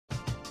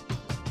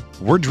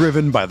We're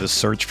driven by the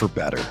search for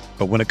better.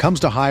 But when it comes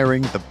to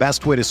hiring, the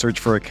best way to search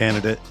for a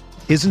candidate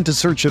isn't to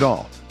search at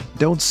all.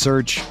 Don't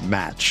search,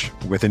 match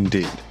with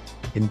Indeed.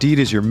 Indeed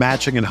is your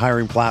matching and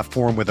hiring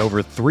platform with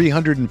over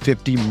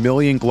 350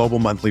 million global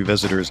monthly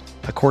visitors,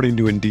 according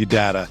to Indeed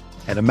data,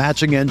 and a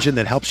matching engine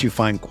that helps you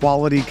find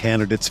quality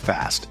candidates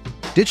fast.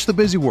 Ditch the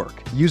busy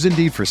work. Use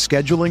Indeed for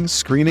scheduling,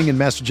 screening, and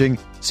messaging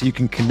so you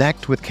can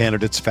connect with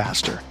candidates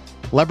faster.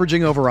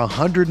 Leveraging over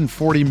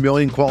 140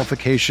 million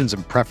qualifications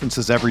and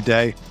preferences every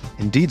day,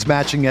 Indeed's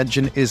matching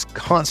engine is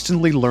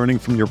constantly learning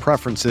from your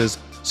preferences,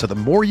 so the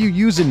more you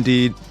use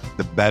Indeed,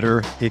 the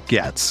better it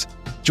gets.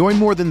 Join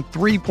more than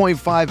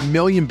 3.5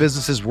 million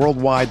businesses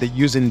worldwide that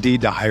use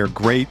Indeed to hire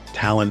great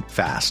talent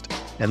fast.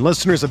 And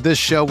listeners of this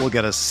show will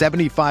get a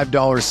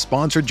 $75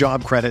 sponsored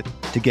job credit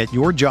to get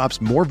your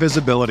jobs more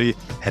visibility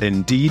at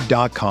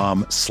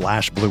Indeed.com/Blue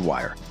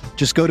Wire.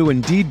 Just go to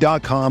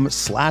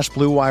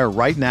Indeed.com/Blue Wire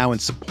right now and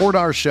support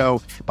our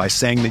show by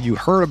saying that you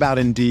heard about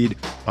Indeed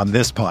on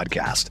this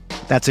podcast.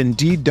 That's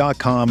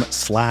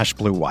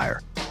Indeed.com/Blue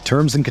Wire.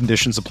 Terms and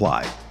conditions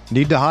apply.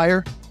 Need to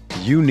hire?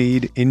 You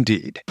need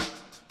Indeed.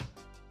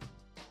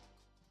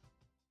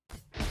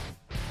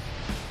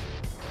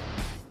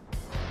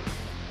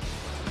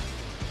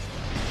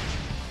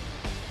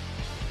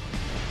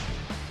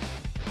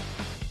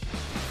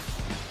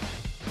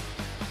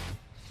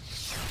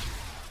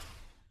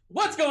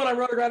 What's going on,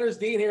 RotoGrinders?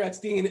 Dean here at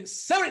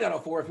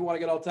Dean7904. If you want to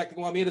get all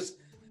technical on me, it is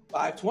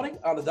 5:20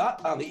 on the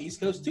dot on the East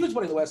Coast,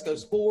 2:20 on the West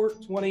Coast,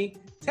 4:20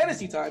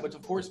 Tennessee time, which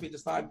of course means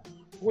it's time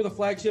for the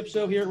flagship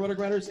show here at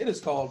RotoGrinders. It's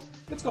called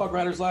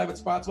Grinders Live. It's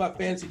sponsored by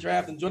Fantasy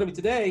Draft. And joining me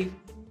today,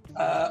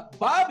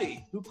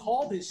 Bobby, who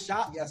called his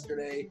shot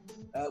yesterday.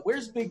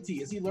 Where's Big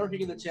T? Is he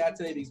lurking in the chat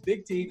today? Because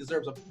Big T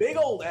deserves a big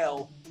old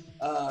L.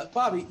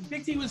 Bobby,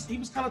 Big T was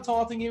kind of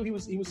taunting you. He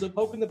was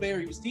poking the bear.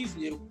 He was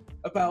teasing you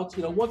about,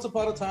 once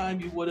upon a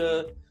time you'd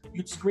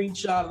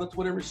screenshot on the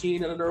Twitter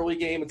machine in an early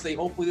game and say,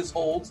 hopefully this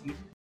holds. And,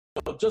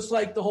 just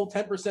like the whole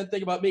 10%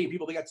 thing about me,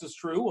 people think that's just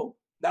true. Well,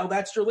 now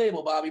that's your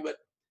label, Bobby. But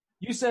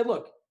you said,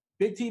 look,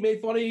 Big T made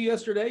fun of you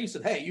yesterday. You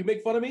said, hey, you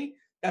make fun of me?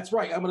 That's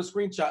right. I'm going to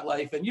screenshot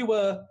life. And you,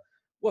 what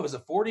was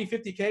it, 40,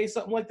 50K,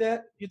 something like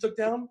that you took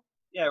down?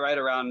 Yeah, right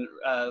around,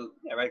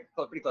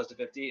 pretty close to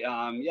 50.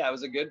 It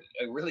was a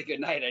really good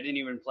night. I didn't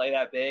even play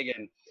that big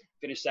and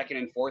finished second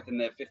and fourth in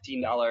the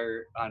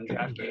 $15 on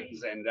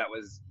DraftKings, and that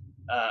was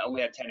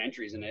only had 10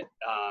 entries in it.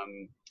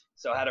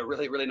 So I had a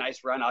really, really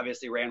nice run.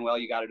 Obviously ran well.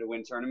 You got to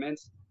win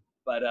tournaments,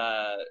 but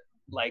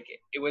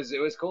it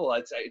was cool.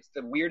 It's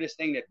the weirdest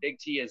thing that Big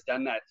T has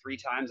done that 3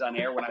 times on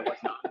air when I was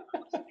not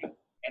listening,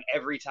 and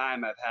every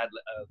time I've had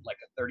a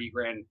 30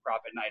 grand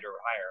profit night or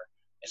higher.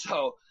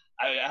 So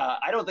I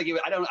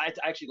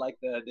actually like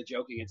the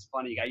joking. It's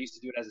funny. I used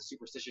to do it as a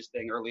superstitious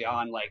thing early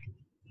on.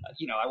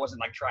 I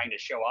wasn't trying to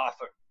show off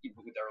with the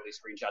early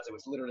screenshots. It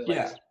was literally like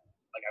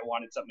I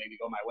wanted something to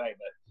go my way.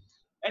 But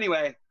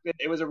anyway,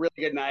 it was a really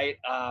good night.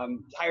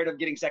 Tired of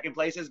getting second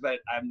places, but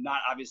I'm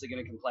not obviously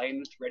going to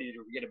complain. Ready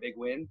to get a big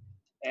win.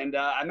 And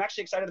I'm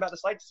actually excited about the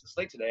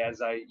slate today,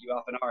 as you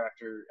often are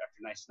after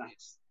nice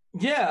nights.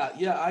 Yeah.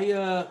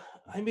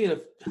 I made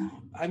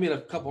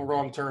a couple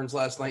wrong turns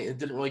last night. It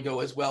didn't really go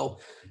as well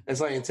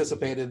as I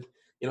anticipated.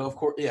 Of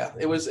course, yeah.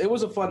 It was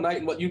a fun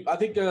night, and I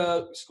think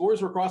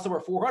scores were crossed over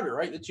 400,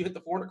 right? Did you hit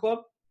the 400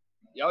 club?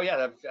 Oh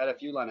yeah, I've had a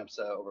few lineups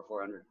over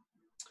 400.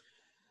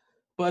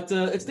 But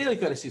it's daily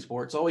fantasy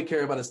sports. All we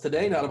care about is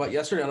today, not about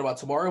yesterday, not about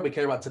tomorrow. We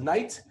care about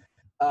tonight.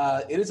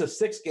 It is a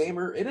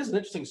 6-gamer. It is an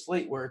interesting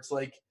slate where it's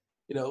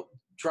you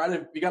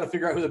got to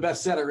figure out who the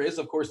best setter is.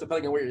 Of course,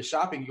 depending on where you're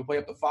shopping, you can play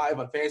up to 5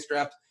 on Fantasy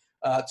Draft,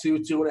 2,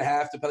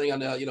 2.5, depending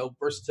on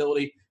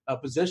versatility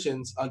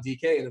positions on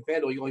DK, and in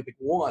FanDuel you only pick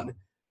 1.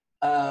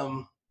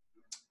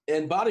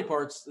 And body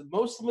parts,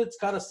 most of it's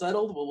kind of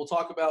settled. We'll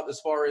talk about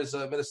as far as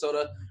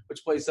Minnesota,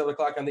 which plays 7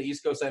 o'clock on the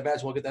East Coast. I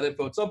imagine we'll get that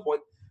info at some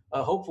point,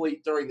 hopefully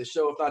during the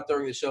show. If not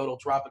during the show, it'll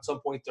drop at some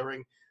point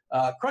during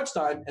crunch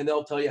time, and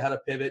they'll tell you how to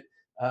pivot.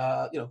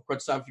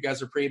 Crunch time, if you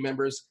guys are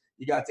pre-members,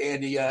 you got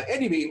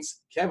Andy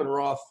Beans, Kevin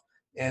Roth,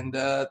 and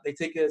they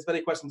take as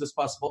many questions as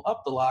possible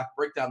up the lock,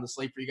 break down the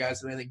slate for you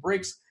guys. If anything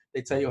breaks,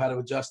 they tell you how to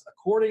adjust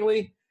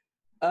accordingly.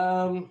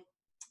 And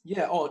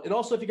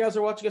also if you guys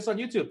are watching us on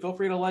YouTube, feel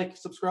free to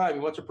subscribe.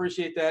 We much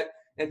appreciate that.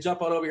 And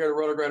jump on over here to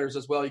RotoGrinders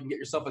as well. You can get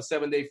yourself a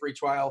 7-day free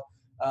trial.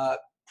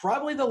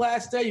 Probably the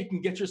last day you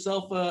can get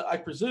yourself, I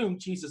presume,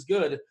 Cheese is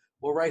Good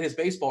will write his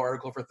baseball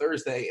article for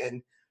Thursday.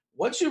 And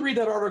once you read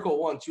that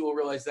article once, you will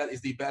realize that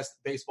is the best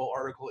baseball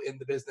article in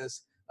the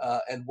business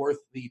and worth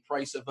the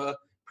price of a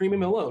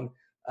premium alone.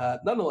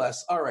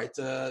 Nonetheless, all right,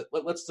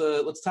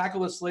 let's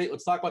tackle this slate.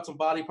 Let's talk about some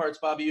body parts,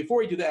 Bobby. Before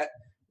we do that,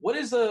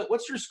 what's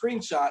your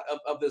screenshot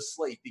of this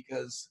slate?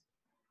 Because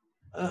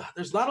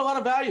there's not a lot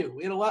of value.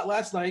 We had a lot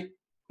last night.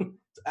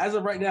 As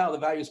of right now, the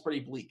value is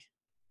pretty bleak.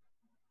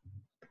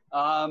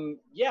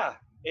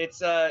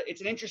 It's an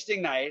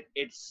interesting night.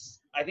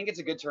 I think it's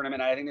a good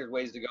tournament. I think there's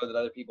ways to go that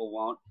other people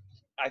won't.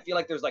 I feel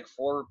like there's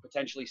 4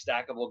 potentially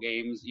stackable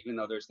games, even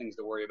though there's things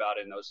to worry about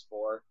in those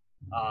 4.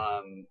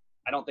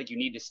 I don't think you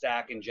need to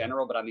stack in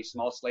general, but on these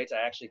small slates,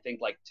 I actually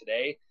think like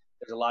today,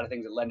 there's a lot of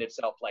things that lend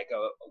itself, like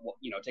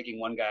taking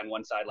one guy on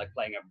one side, like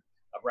playing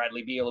a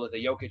Bradley Beal with a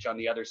Jokic on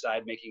the other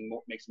side,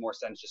 makes more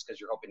sense just because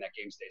you're hoping that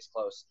game stays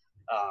close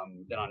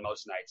than on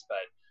most nights.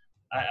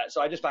 But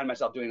so I just find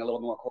myself doing a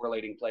little more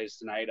correlating plays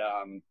tonight.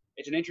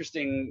 It's an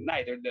interesting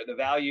night. The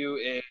value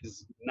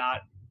is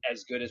not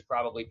as good as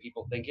probably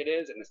people think it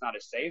is, and it's not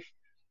as safe.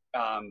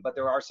 But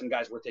there are some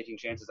guys we're taking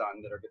chances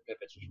on that are good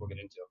pivots, which we'll get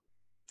into.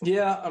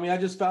 Yeah, I mean, I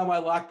just found my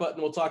lock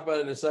button. We'll talk about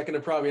it in a second,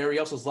 and probably everybody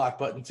else's lock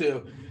button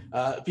too.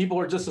 People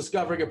are just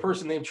discovering a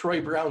person named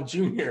Troy Brown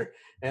Jr.,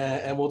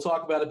 and we'll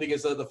talk about it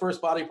because the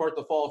first body part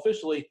to fall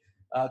officially,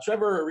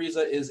 Trevor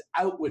Ariza is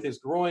out with his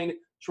groin.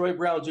 Troy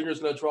Brown Jr. is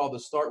going to draw the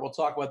start. We'll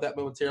talk about that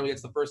momentarily.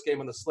 It's the first game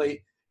on the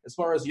slate. As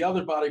far as the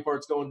other body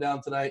parts going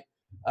down tonight,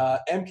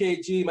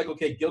 MKG, Michael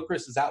K.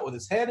 Gilchrist, is out with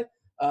his head.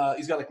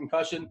 He's got a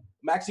concussion.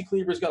 Maxi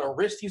Kleber's got a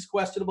wrist. He's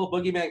questionable.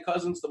 Boogeyman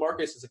Cousins,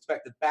 DeMarcus, is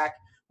expected back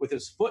with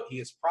his foot. He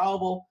is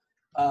probable.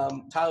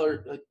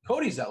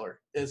 Cody Zeller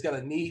has got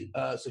a knee,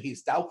 so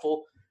he's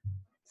doubtful.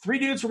 3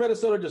 dudes from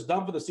Minnesota just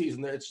done for the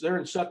season. They're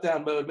in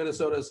shutdown mode.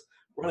 Minnesota's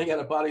running out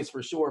of bodies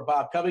for sure.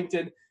 Bob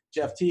Covington,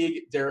 Jeff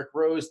Teague, Derrick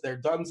Rose, they're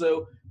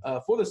donezo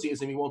for the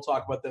season. We won't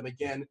talk about them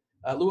again.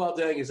 Luol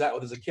Deng is out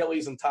with his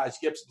Achilles, and Taj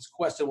Gibson's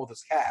questionable with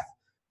his calf.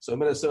 So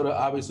Minnesota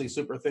obviously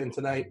super thin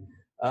tonight.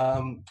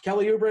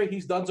 Kelly Oubre,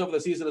 he's done over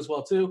the season as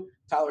well too.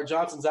 Tyler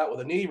Johnson's out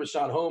with a knee.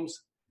 Rashawn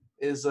Holmes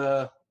is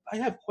I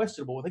have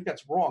questionable. I think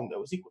that's wrong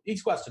though.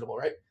 He's questionable,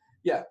 right?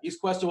 Yeah, he's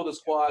questionable with the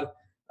squad.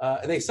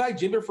 And they signed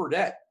Jimmy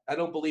Fredette. I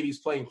don't believe he's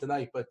playing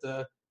tonight, but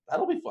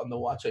that'll be fun to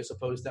watch, I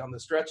suppose, down the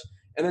stretch.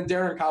 And then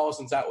Darren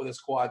Collison's out with his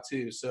quad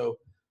too. So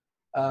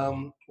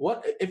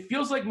it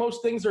feels like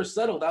most things are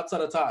settled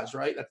outside of Taj,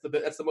 right?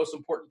 That's the most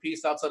important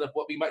piece outside of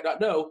what we might not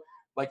know.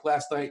 Like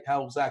last night,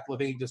 how Zach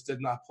LaVine just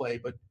did not play,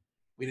 but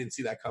we didn't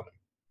see that coming.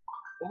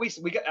 Well,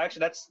 we got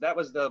actually that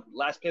was the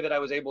last pivot I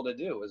was able to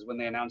do was when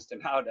they announced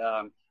him out.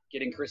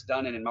 Getting Chris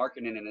Dunn and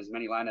Markkanen in as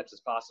many lineups as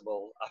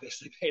possible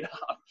obviously paid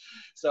off.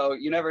 So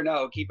you never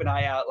know. Keep an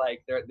eye out.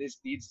 Like these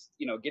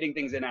getting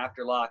things in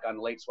after lock on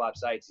late swap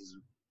sites is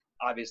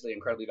obviously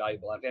incredibly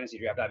valuable. On fantasy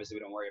draft, obviously we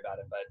don't worry about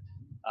it, but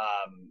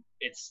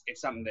it's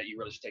something that you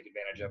really should take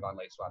advantage of on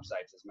late swap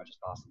sites as much as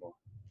possible.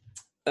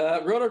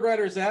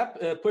 RotoGrinders app,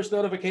 push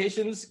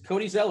notifications.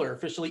 Cody Zeller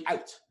officially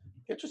out.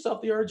 Get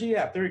yourself the RG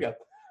app. There you go.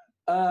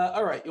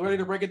 All right, you ready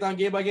to break it down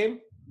game by game?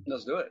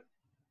 Let's do it.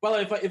 Well,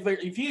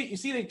 if you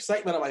see the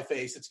excitement on my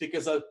face, it's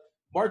because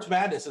March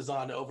Madness is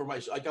on over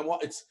my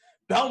it's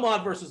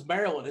Belmont versus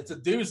Maryland. It's a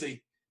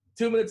doozy.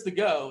 2 minutes to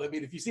go. I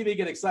mean, if you see me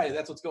get excited,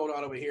 that's what's going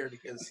on over here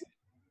because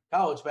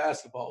college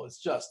basketball is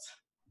just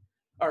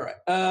all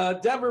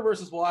right. Denver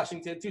versus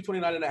Washington.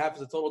 229.5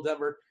 is a total.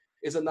 Denver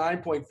is a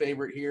 9-point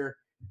favorite here.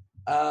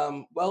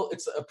 Well,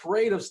 it's a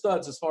parade of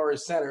studs as far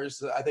as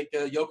centers. I think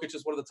Jokic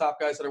is one of the top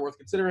guys that are worth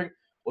considering.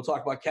 We'll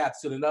talk about Cat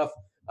soon enough.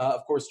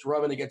 Of course,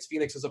 Drummond against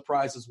Phoenix is a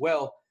prize as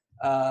well.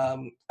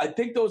 I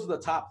think those are the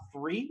top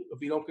 3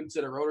 if you don't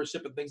consider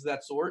ownership and things of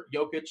that sort.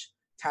 Jokic,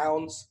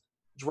 Towns,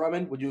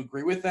 Drummond. Would you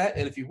agree with that?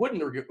 And if you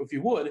wouldn't, or if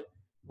you would,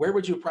 where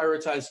would you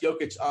prioritize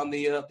Jokic on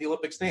the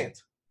Olympic stand?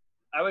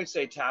 I would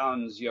say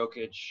Towns,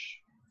 Jokic.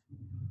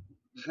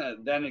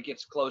 Then it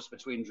gets close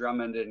between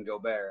Drummond and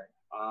Gobert.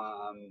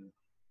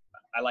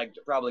 I like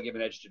to probably give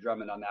an edge to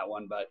Drummond on that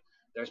one, but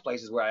there's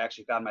places where I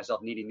actually found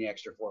myself needing the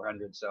extra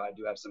 400, so I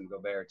do have some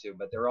Gobert too.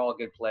 But they're all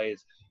good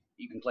plays.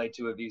 You can play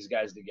 2 of these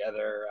guys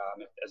together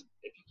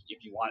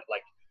if you want.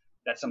 Like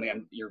that's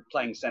something you're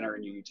playing center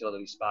in your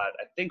utility spot.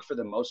 I think for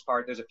the most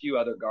part, there's a few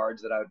other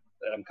guards that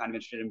I'm kind of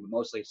interested in, but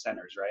mostly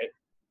centers, right?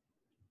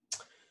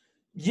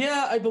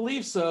 Yeah, I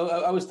believe so.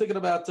 I was thinking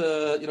about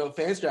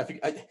fantasy draft.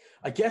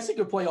 I guess you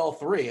could play all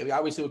 3. I mean,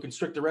 obviously, it would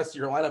constrict the rest of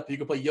your lineup. You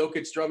could play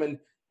Jokic, Drummond,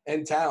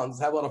 and Towns.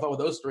 Have a lot of fun with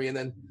those 3, and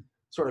then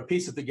sort of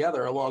piece it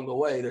together along the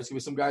way. There's going to be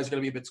some guys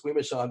going to be a bit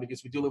squeamish on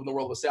because we do live in the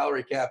world of a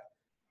salary cap.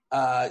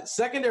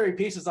 Secondary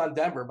pieces on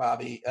Denver,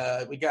 Bobby.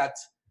 We got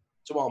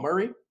Jamal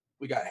Murray.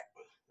 We got,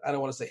 I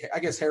don't want to say, I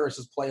guess Harris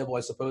is playable, I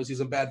suppose. He's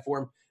in bad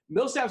form.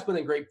 Millsap's been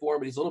in great form,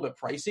 but he's a little bit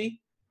pricey.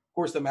 Of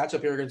course, the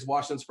matchup here against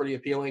Washington's pretty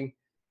appealing.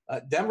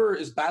 Denver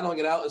is battling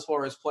it out as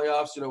far as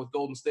playoffs, with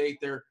Golden State.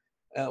 They're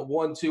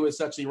 1-2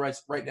 essentially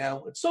right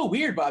now. It's so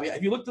weird, Bobby.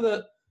 If you look to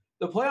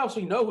the playoffs,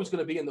 we know who's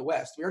going to be in the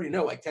West. We already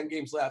know 10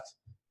 games left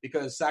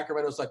because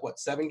Sacramento's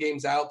 7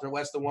 games out. They're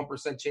less than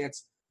 1%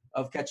 chance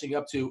of catching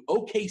up to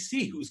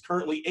OKC, who's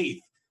currently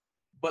 8th.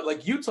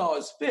 But Utah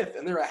is 5th,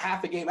 and they're a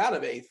half a game out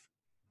of 8th.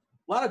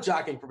 A lot of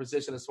jockeying for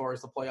position as far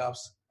as the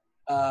playoffs.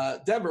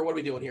 Denver, what are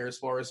we doing here as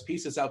far as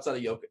pieces outside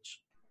of Jokic?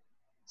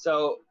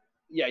 So,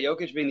 yeah,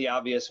 Jokic being the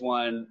obvious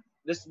one.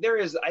 I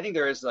think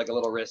there is a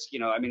little risk.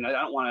 I mean, I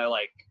don't want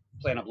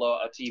to plan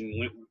a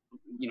team,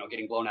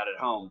 getting blown out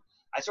at home.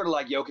 I sort of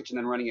like Jokic and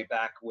then running it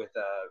back with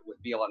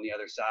Beal on the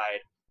other side.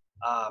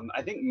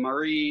 I think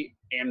Murray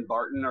and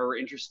Barton are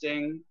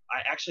interesting.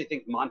 I actually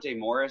think Monte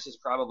Morris is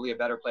probably a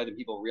better play than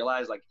people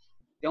realize.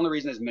 The only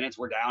reason his minutes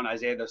were down,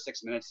 Isaiah, those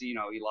 6 minutes, he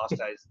lost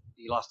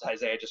to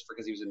Isaiah just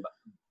because he was in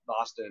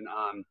Boston.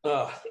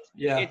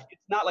 Yeah. It's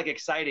not like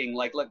exciting,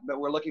 but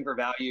we're looking for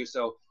value.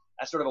 So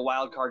that's sort of a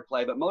wild card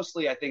play. But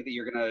mostly I think that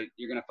you're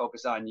gonna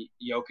focus on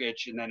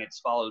Jokic, and then it's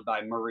followed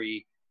by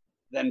Murray,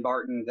 then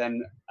Barton,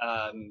 then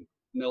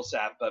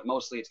Millsap. But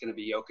mostly it's going to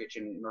be Jokic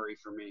and Murray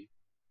for me.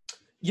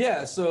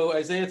 Yeah, so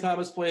Isaiah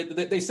Thomas played.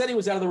 They said he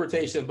was out of the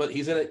rotation, but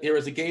there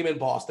was a game in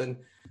Boston.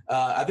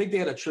 I think they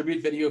had a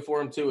tribute video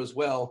for him too as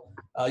well.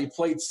 He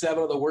played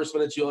 7 of the worst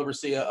minutes you'll ever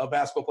see a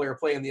basketball player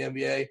play in the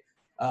NBA.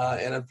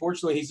 And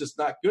unfortunately, he's just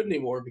not good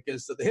anymore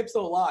because the hips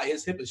don't lie.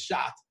 His hip is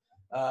shot.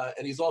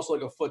 And he's also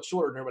like a foot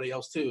shorter than everybody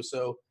else too.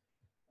 So,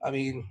 I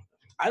mean,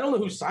 I don't know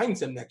who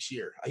signs him next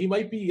year. He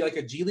might be like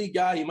a G League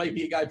guy. He might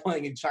be a guy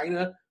playing in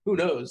China. Who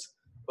knows?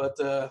 But,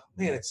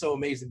 man, it's so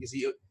amazing because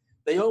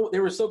they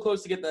were so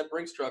close to getting that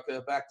Brinks truck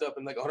backed up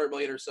in like $100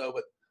 million or so,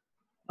 but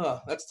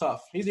that's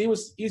tough. He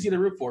was easy to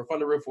root for, fun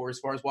to root for as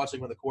far as watching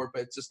him on the court,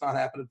 but it's just not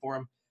happening for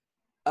him.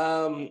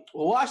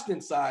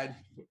 Washington side,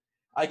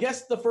 I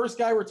guess the first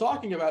guy we're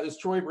talking about is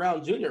Troy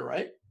Brown Jr.,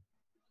 right?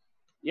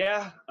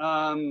 Yeah,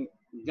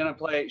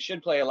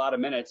 should play a lot of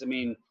minutes. I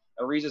mean,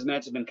 Ariza's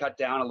minutes have been cut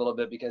down a little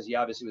bit because he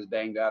obviously was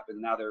banged up,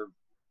 and now they're,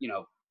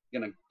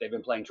 they've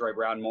been playing Troy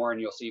Brown more,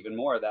 and you'll see even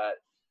more of that.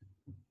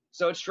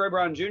 So it's Troy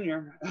Brown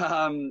Jr.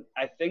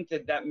 I think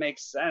that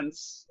makes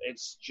sense.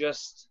 It's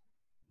just,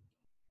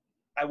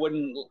 there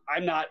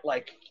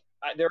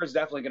is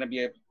definitely going to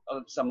be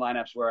some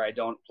lineups where I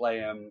don't play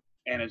him,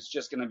 and it's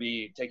just going to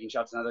be taking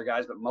shots on other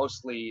guys, but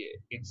mostly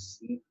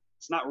it's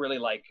not really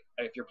like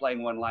if you're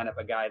playing one lineup,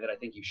 a guy that I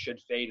think you should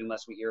fade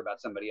unless we hear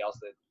about somebody else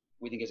that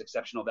we think is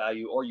exceptional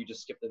value, or you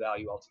just skip the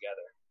value altogether.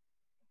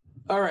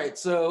 All right,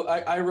 so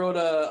I wrote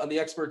on the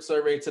expert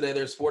survey today,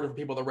 there's 4 different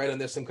people that write on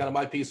this, and kind of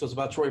my piece was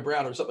about Troy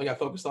Brown or something I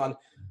focused on.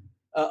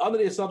 Under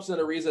the assumption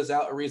that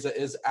Ariza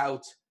is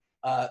out.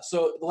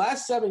 So the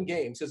last 7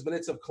 games, his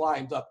minutes have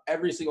climbed up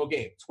every single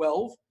game,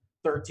 12,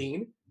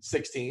 13,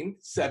 16,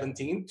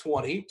 17,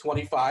 20,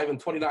 25, and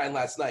 29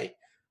 last night.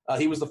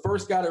 He was the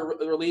first guy to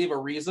relieve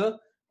Ariza.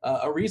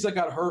 Ariza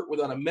got hurt with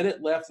a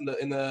minute left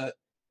in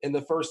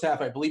the first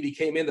half. I believe he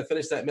came in to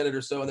finish that minute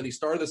or so, and then he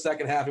started the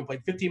second half and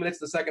played 15 minutes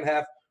in the second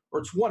half,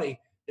 or 20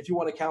 if you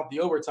want to count the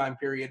overtime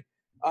period.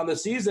 On the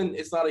season,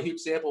 it's not a huge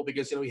sample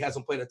because he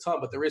hasn't played a ton,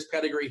 but there is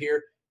pedigree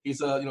here.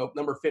 He's a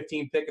number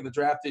 15 pick in the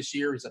draft this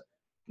year. He's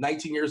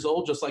 19 years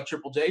old, just like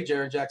Triple J,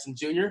 Jaren Jackson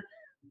Jr.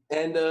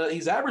 And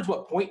he's averaged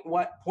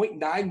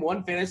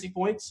 0.91 fantasy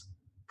points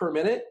per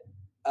minute.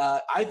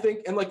 I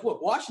think, and look,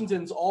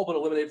 Washington's all but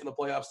eliminated from the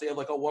playoffs. They have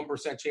a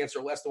 1% chance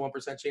or less than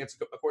 1% chance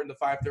according to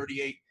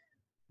 538.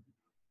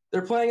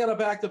 They're playing on a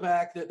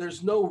back-to-back.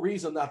 There's no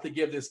reason not to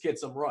give this kid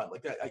some run.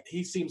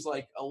 He seems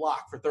like a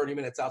lock for 30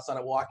 minutes outside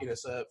of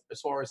walkiness,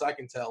 as far as I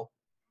can tell.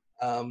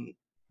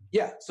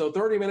 So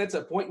 30 minutes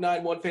at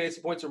 0.91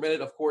 fantasy points per minute.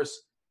 Of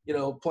course,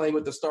 playing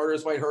with the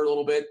starters might hurt a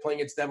little bit. Playing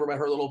against Denver might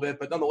hurt a little bit.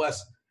 But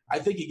nonetheless, I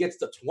think he gets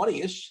to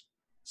 20-ish.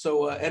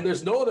 So, and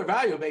there's no other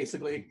value,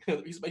 basically.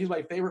 He's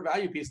my favorite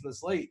value piece in the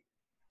slate.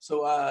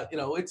 So,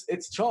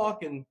 it's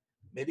chalk, and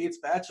maybe it's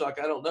bad chalk.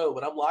 I don't know,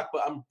 but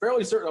I'm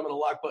fairly certain I'm going to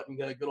lock button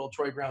good old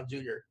Troy Brown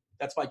Jr.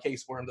 That's my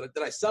case for him.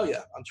 Did I sell you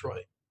on Troy?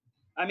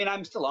 I mean,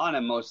 I'm still on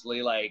him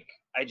mostly.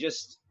 I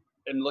just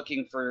am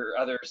looking for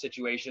other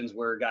situations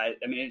where guys.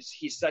 I mean,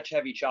 he's such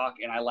heavy chalk,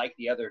 and I like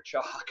the other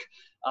chalk.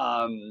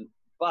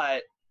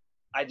 But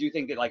I do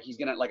think that he's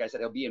gonna, like I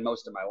said, he'll be in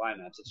most of my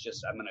lineups. It's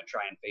just I'm gonna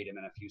try and fade him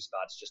in a few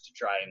spots just to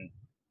try and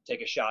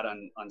take a shot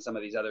on some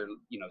of these other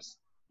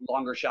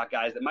longer shot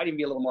guys that might even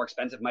be a little more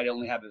expensive, might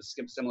only have a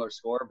similar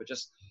score, but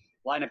just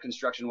lineup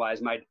construction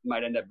wise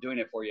might end up doing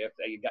it for you if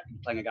you got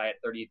playing a guy at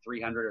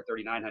 3,300 or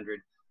 3,900,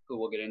 who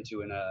we'll get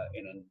into in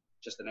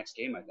just the next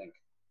game, I think.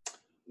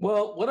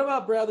 Well, what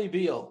about Bradley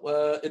Beal?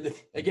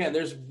 Again,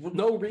 there's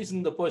no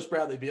reason to push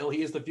Bradley Beal.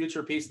 He is the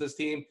future piece of this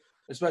team,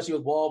 especially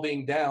with Wall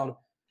being down.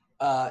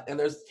 And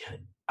there's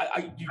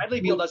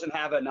Bradley Beal doesn't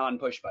have a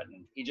non-push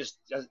button. He just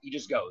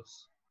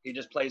goes. He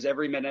just plays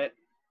every minute.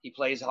 He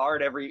plays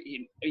hard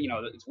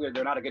it's weird.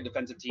 They're not a good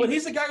defensive team. But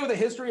he's a guy with a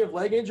history of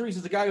leg injuries.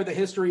 He's a guy with a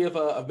history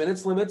of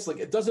minutes limits.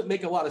 It doesn't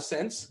make a lot of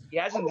sense. He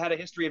hasn't had a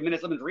history of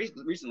minutes limits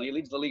recently. He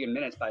leads the league in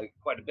minutes by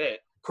quite a bit.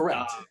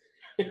 Correct.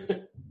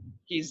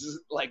 He's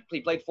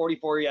he played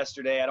 44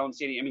 yesterday. I don't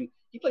see any. I mean,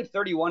 he played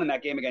 31 in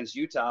that game against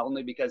Utah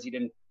only because he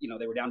didn't.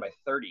 They were down by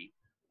 30.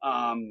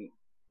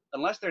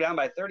 Unless they're down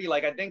by 30,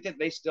 I think that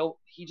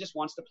he just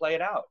wants to play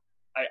it out.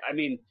 I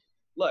mean,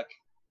 look,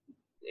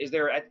 is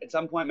there at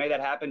some point may that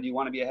happen? Do you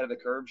want to be ahead of the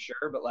curve?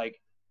 Sure. But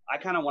I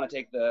kind of want to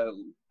take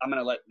I'm going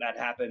to let that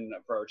happen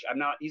approach.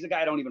 He's a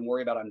guy I don't even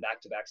worry about on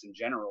back-to-backs in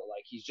general.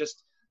 He's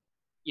just,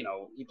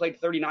 he played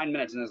 39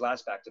 minutes in his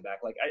last back-to-back.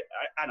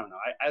 I don't know.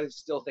 I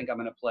still think I'm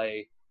going to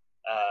play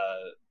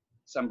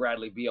some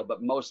Bradley Beal,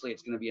 but mostly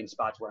it's going to be in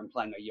spots where I'm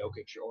playing a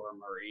Jokic or a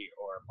Murray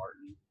or a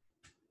Barton.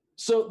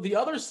 So the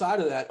other side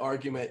of that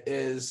argument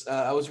is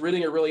I was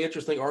reading a really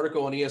interesting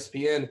article on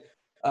ESPN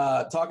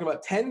talking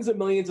about tens of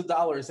millions of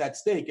dollars at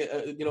stake,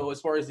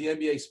 as far as the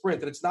NBA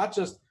sprint. And it's not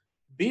just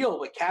Beal,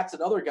 but Cat's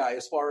another guy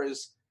as far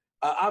as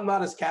I'm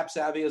not as cap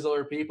savvy as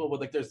other people, but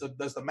like there's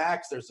the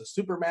max, there's the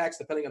super max,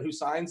 depending on who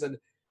signs. And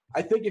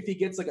I think if he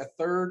gets like a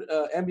third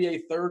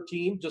NBA third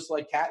team, just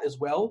like Cat as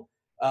well,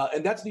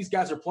 and that's what these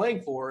guys are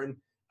playing for. And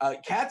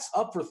Cat's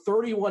up for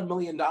 $31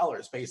 million,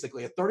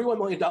 basically a $31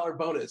 million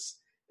bonus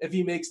if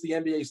he makes the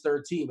NBA's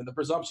third team. And the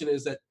presumption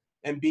is that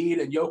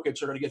Embiid and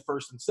Jokic are going to get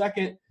first and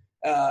second.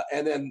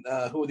 And then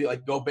who are they,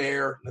 like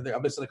Gobert?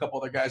 I'm missing a couple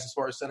other guys as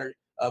far as center.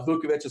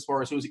 Vukovic as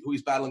far as who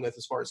he's battling with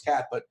as far as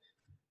Cat. But,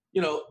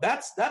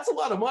 that's a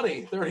lot of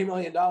money, $30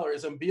 million.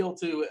 And Beal,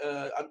 too,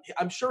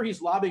 I'm sure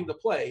he's lobbying to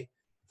play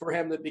for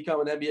him to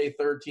become an NBA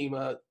third team.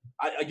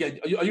 Again,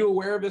 are you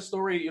aware of this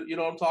story? You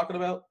know what I'm talking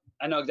about?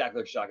 I know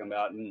exactly what you're talking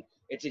about. And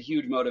it's a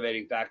huge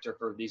motivating factor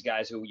for these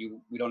guys who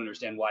we don't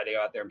understand why they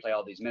go out there and play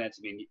all these minutes.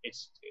 I mean,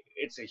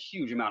 it's a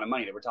huge amount of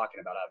money that we're talking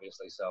about,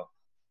 obviously. So,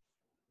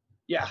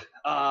 yeah,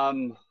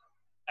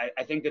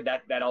 I think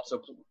that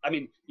also. I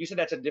mean, you said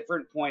that's a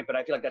different point, but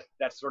I feel like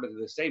that's sort of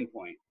the same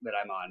point that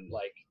I'm on.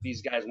 Like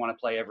these guys want to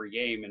play every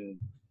game, and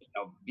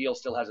Beal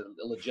still has a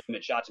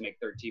legitimate shot to make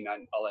third team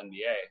All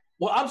NBA.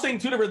 Well, I'm saying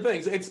two different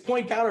things. It's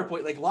point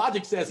counterpoint. Like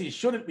logic says he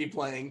shouldn't be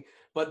playing,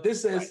 but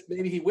this says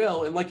maybe he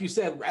will. And like you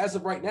said, as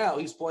of right now,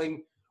 he's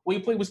playing. Well,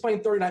 he was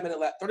playing 39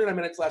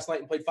 minutes last night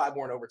and played 5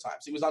 more in overtime.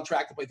 So he was on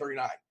track to play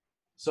 39.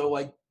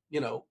 So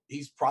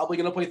he's probably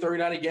going to play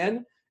 39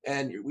 again.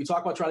 And we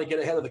talk about trying to get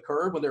ahead of the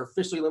curve when they're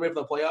officially eliminated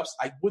from the playoffs.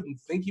 I wouldn't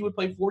think he would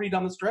play 40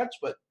 down the stretch,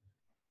 but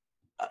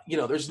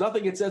there's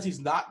nothing that says he's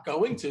not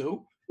going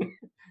to,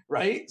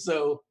 right?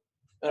 So.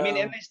 I mean,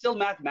 and they still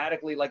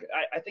mathematically, like,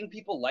 I think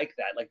people like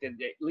that. Like, at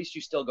least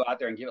you still go out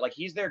there and give it. Like,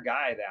 he's their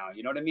guy now.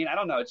 You know what I mean? I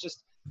don't know. It's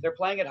just they're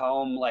playing at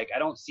home. Like, I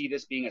don't see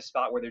this being a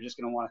spot where they're just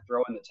going to want to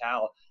throw in the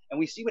towel. And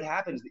we see what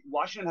happens.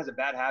 Washington has a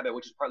bad habit,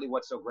 which is partly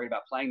what's so great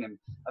about playing them,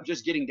 of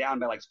just getting down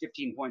by, like,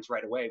 15 points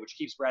right away, which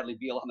keeps Bradley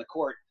Beal on the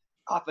court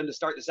often to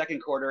start the second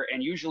quarter.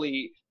 And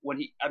usually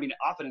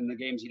often in the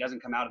games, he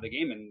doesn't come out of the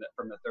game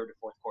from the third to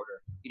fourth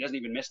quarter. He doesn't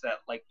even miss that,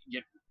 like,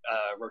 get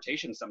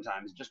rotation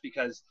sometimes just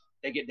because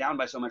they get down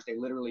by so much, they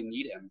literally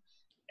need him.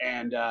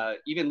 And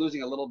even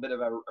losing a little bit of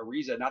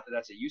Ariza, not that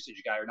that's a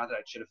usage guy or not that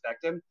it should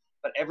affect him,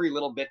 but every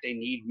little bit they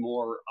need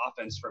more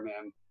offense from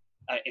him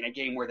in a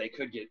game where they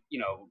could get,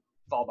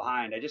 fall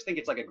behind. I just think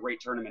it's like a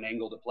great tournament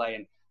angle to play,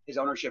 and his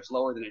ownership's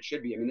lower than it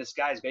should be. I mean, this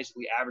guy's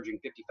basically averaging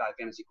 55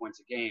 fantasy points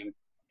a game,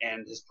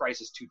 and his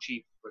price is too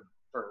cheap for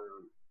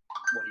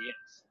what he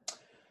is.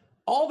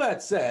 All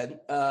that said,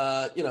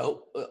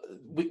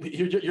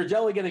 you're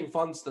delegating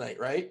funds tonight,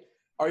 right?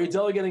 Are you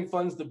delegating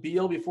funds to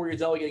Beal before you're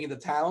delegating to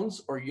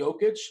Towns or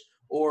Jokic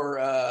or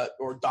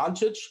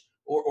Doncic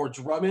or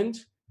Drummond?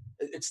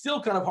 It's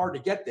still kind of hard to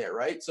get there,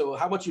 right? So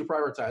how much are you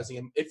prioritizing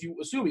him if you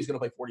assume he's going to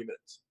play 40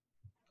 minutes?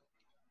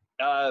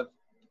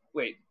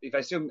 Wait, if I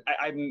assume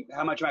I'm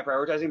how much am I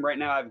prioritizing right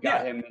now? I've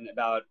got him in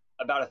about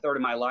a third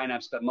of my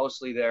lineups, but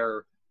mostly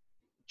they're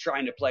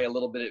trying to play a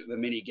little bit of a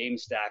mini game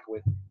stack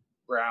with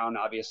Brown,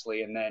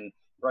 obviously, and then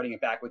running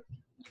it back with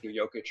either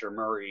Jokic or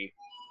Murray,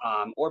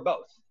 or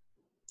both.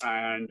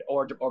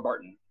 Or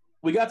Barton.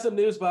 We got some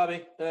news,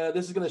 Bobby.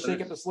 This is going to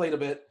shake up the slate a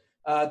bit.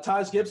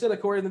 Taj Gibson,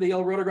 according to the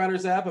Yellow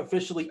Roto-Grinders app,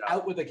 officially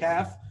out with a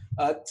calf.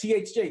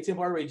 THJ, Tim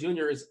Hardaway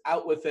Jr., is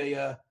out with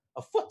a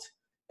foot.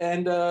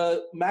 And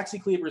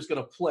Maxi Kleber is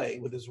going to play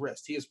with his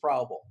wrist. He is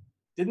probable.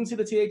 Didn't see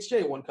the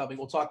THJ one coming.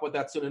 We'll talk about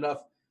that soon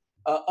enough.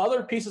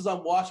 Other pieces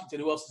on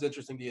Washington. Who else is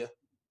interesting to you?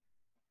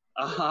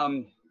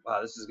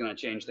 Wow, this is going to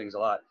change things a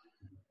lot.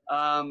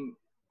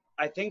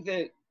 I think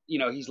that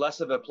he's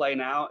less of a play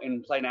now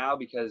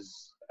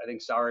because I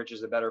think Saric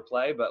is a better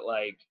play, but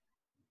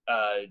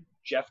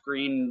Jeff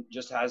Green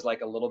just has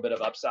like a little bit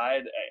of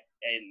upside,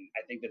 and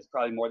I think that's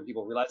probably more than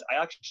people realize.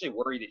 I actually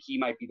worry that he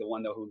might be the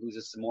one though who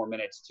loses some more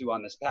minutes too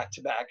on this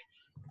back-to-back.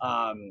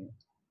 And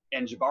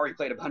Jabari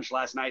played a bunch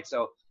last night,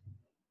 so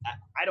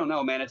I don't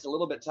know, man. It's a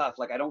little bit tough.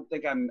 Like I don't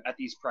think I'm at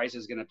these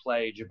prices going to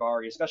play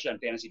Jabari, especially on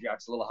fantasy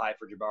drafts. It's a little high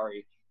for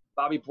Jabari.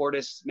 Bobby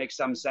Portis makes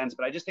some sense,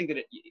 but I just think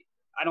that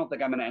I don't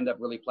think I'm going to end up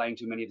really playing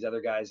too many of these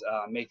other guys.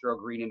 May throw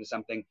Green into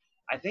something.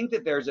 I think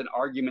that there's an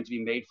argument to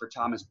be made for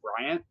Thomas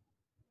Bryant,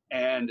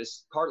 and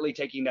it's partly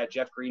taking that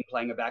Jeff Green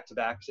playing a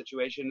back-to-back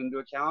situation into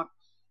account.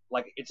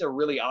 Like it's a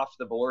really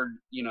off-the-board,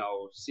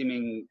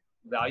 seeming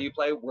value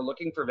play. We're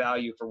looking for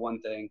value for one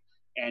thing,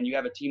 and you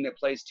have a team that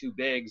plays two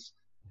bigs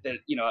that,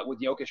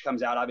 with Jokic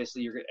comes out,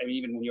 obviously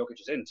even when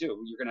Jokic is in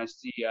too, you're going to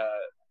see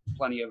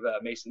plenty of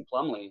Mason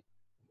Plumlee.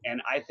 And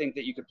I think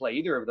that you could play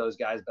either of those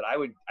guys, but I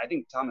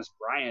think Thomas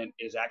Bryant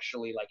is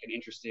actually like an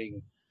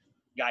interesting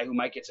guy who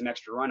might get some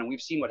extra run. And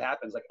we've seen what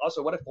happens. Like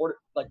also, what if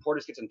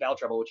Portis gets in foul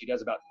trouble, which he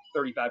does about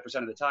 35%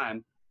 of the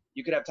time?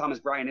 You could have Thomas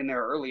Bryant in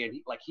there early, and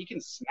he can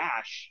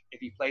smash if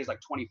he plays like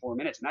 24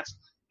 minutes, and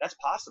that's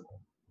possible.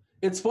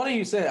 It's funny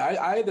you say it.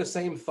 I had the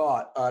same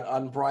thought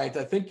on Bryant.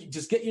 I think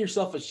just get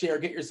yourself a share,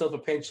 get yourself a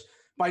pinch.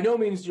 By no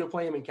means do you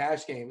play him in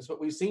cash games, but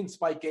we've seen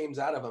spike games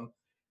out of him.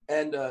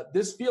 And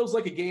this feels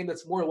like a game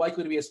that's more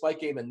likely to be a spike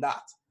game than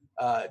not.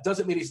 It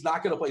doesn't mean he's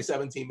not going to play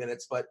 17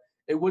 minutes, but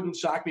it wouldn't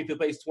shock me if he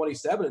plays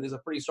 27 and is a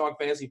pretty strong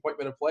fantasy point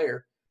minute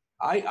player.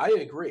 I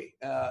agree.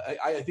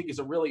 I think it's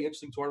a really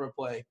interesting tournament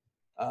play.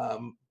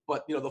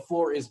 But, the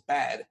floor is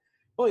bad.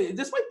 Boy,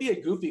 this might be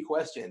a goofy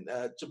question.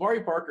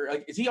 Jabari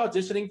Parker, is he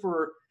auditioning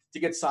to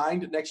get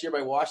signed next year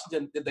by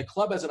Washington? The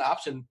club has an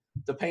option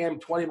to pay him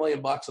 $20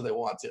 million if they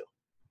want to.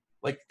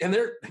 And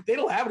they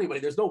don't have anybody.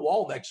 There's no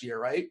wall next year,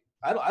 right?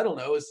 I don't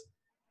know.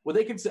 Would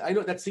they consider? I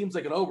know that seems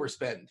like an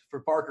overspend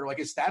for Parker.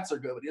 His stats are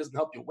good, but he doesn't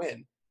help you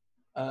win.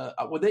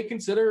 Would they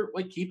consider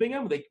keeping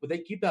him? Would they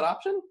keep that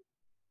option?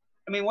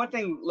 I mean, one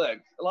thing. Look,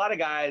 a lot of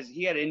guys.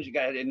 He had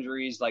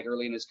injuries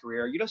early in his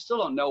career. You still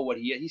don't know what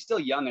he's still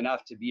young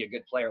enough to be a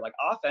good player.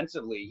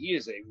 Offensively, he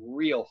is a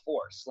real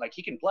force.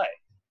 He can play.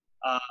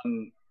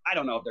 I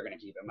don't know if they're going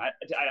to keep him.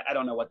 I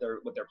don't know what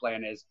their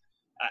plan is.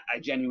 I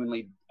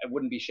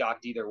wouldn't be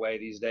shocked either way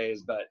these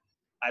days, but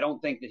I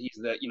don't think that he's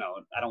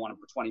I don't want him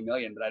for $20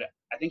 million, but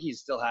I think he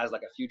still has a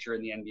future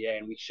in the NBA,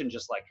 and we shouldn't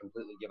just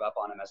completely give up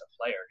on him as a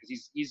player,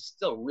 because he's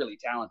still really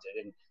talented.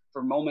 And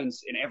for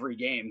moments in every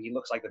game, he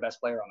looks like the best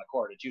player on the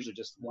court. It's usually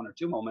just one or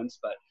two moments,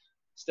 but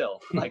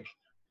still,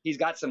 he's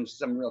got some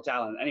real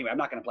talent. Anyway, I'm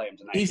not going to play him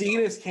tonight. He's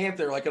Enes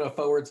Kanter, in a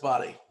forward's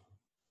body.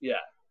 Yeah.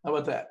 How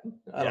about that?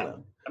 I don't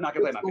know. I'm not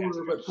going to play my pants.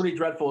 But pretty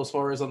dreadful as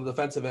far as on the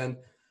defensive end.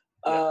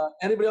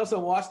 Anybody else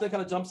in Washington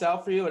kind of jumps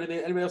out for you?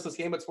 Anybody else in this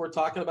game that's worth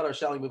talking about, or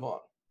shall we move on?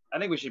 I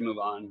think we should move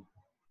on.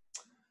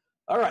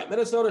 All right,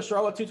 Minnesota,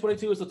 Charlotte,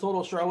 222 is the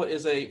total. Charlotte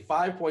is a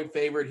 5-point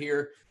favorite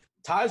here.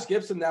 Taj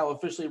Gibson now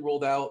officially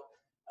ruled out.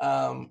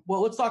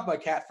 Well, let's talk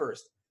about Cat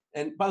first.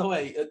 And by the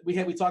way, we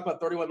talked about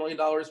 $31 million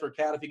for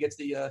Cat if he gets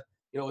the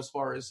as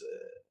far as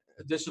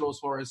additional as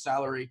far as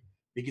salary,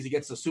 because he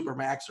gets the super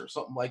max or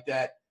something like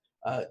that.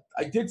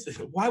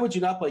 Why would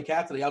you not play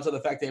Cat today outside of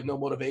the fact they have no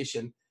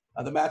motivation?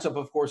 The matchup,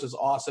 of course, is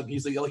awesome.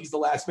 He's the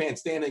last man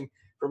standing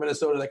for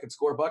Minnesota that can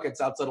score buckets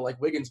outside of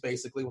Wiggins,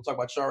 basically. We'll talk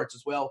about Saric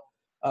as well.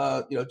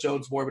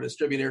 Jones more of a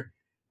distributor.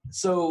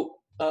 So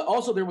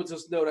also there was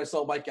this note I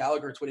saw Mike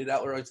Gallagher tweeted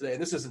out earlier today,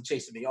 and this isn't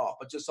chasing me off,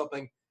 but just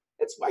something.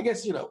 It's, I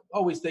guess,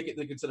 always take it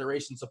into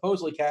consideration.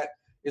 Supposedly Cat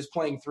is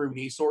playing through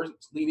knee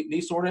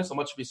soreness. How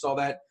much of you saw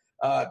that?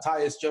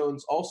 Tyus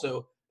Jones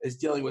also is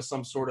dealing with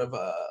some sort of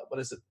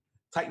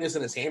tightness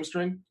in his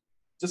hamstring.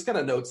 Just kind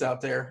of notes out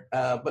there.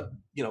 But,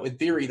 in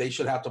theory, they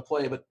should have to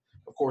play. But,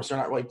 of course, they're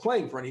not really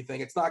playing for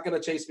anything. It's not going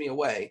to chase me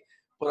away.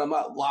 But I'm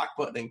not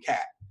lock-buttoning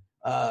Cat.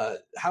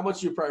 How much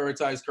do you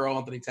prioritize Karl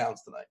Anthony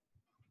Towns tonight?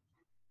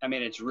 I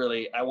mean, it's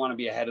really – I want to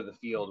be ahead of the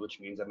field, which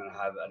means I'm going to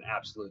have an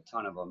absolute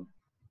ton of them.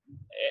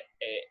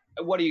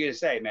 What are you going to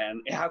say,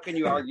 man? How can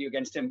you argue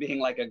against him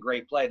being a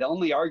great play? The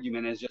only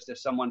argument is just if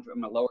someone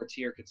from a lower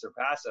tier could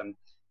surpass him.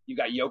 You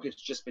got Jokic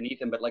just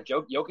beneath him, but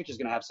Jokic is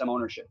going to have some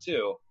ownership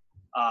too.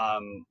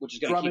 Which is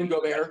going to keep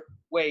Gobert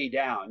way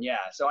down. Yeah.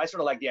 So I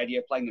sort of like the idea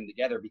of playing them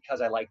together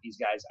because I like these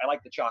guys. I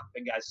like the chalk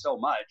big guys so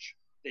much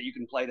that you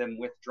can play them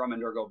with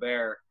Drummond or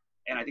Gobert.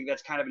 And I think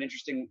that's kind of an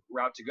interesting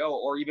route to go.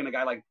 Or even a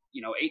guy like,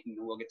 Ayton,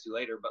 who we'll get to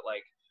later, but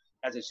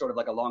as a sort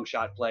of a long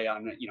shot play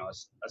on,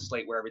 a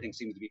slate where everything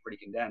seems to be pretty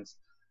condensed.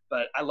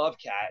 But I love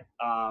Cat.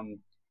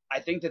 I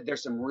think that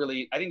there's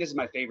I think this is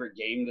my favorite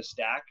game to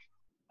stack.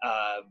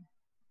 I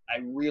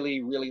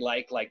really, really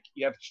like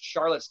you have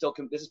Charlotte still.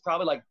 This is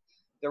probably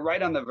they're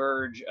right on the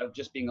verge of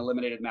just being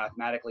eliminated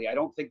mathematically. I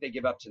don't think they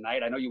give up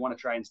tonight. I know you want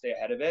to try and stay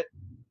ahead of it,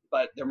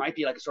 but there might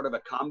be sort of a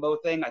combo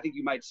thing. I think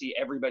you might see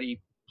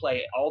everybody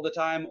play all the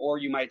time, or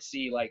you might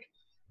see like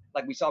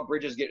we saw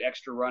Bridges get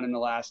extra run in the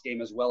last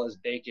game as well as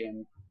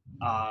Bacon.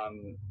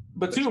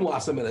 Batum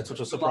lost some minutes, which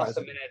was surprising. Lost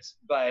some minutes,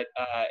 but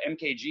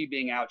MKG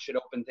being out should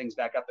open things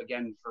back up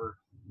again for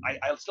 –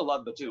 I still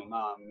love Batum.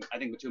 I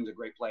think Batum's a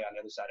great play on the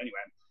other side. Anyway,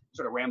 I'm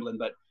sort of rambling,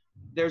 but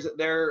this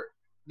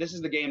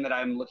is the game that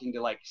I'm looking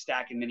to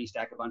stack and mini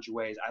stack a bunch of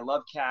ways. I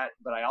love Cat,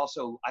 but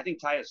I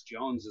think Tyus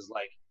Jones is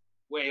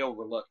way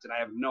overlooked, and I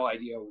have no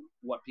idea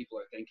what people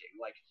are thinking.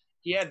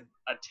 He had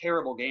a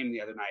terrible game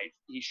the other night.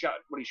 He shot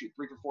 3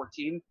 for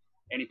 14,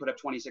 and he put up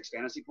 26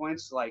 fantasy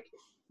points.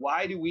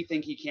 Why do we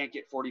think he can't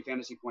get 40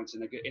 fantasy points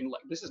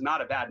this is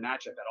not a bad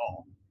matchup at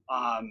all.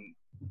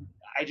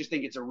 I just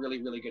think it's a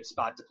really, really good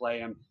spot to play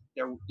him.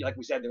 They're, like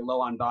we said, they're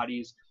low on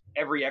bodies.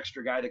 Every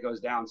extra guy that goes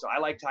down. So I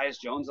like Tyus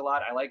Jones a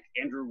lot. I like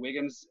Andrew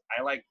Wiggins.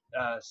 I like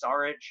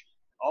Saric.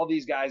 All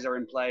these guys are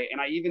in play.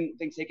 And I even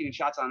think taking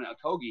shots on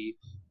Okogie,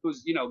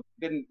 who's,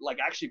 been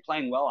actually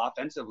playing well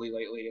offensively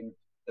lately. And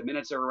the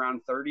minutes are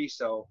around 30.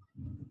 So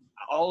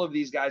all of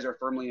these guys are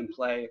firmly in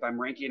play. If I'm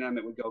ranking them,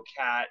 it would go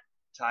Cat,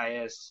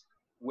 Tyus,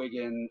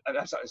 Wiggins.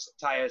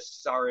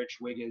 Tyus, Saric,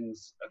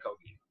 Wiggins,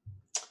 Okogie.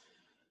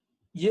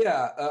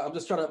 Yeah, I'm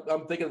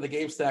thinking of the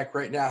game stack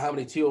right now, how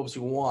many T-Wolves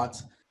you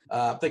want.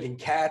 I'm thinking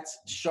Cat,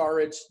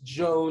 Saric,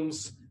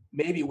 Jones,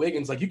 maybe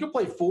Wiggins. You could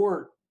play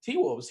 4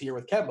 T-Wolves here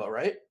with Kemba,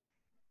 right?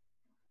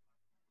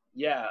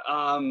 Yeah.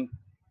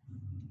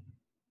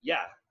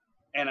 Yeah.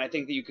 And I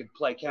think that you could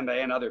play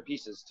Kemba and other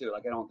pieces too.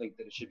 I don't think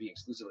that it should be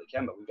exclusively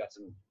Kemba. We've got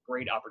some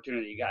great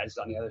opportunity guys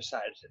on the other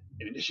side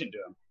in addition to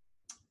him.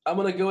 I'm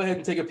going to go ahead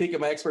and take a peek at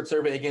my expert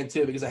survey again,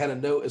 too, because I had a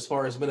note as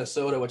far as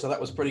Minnesota, which I thought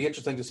was pretty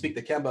interesting to speak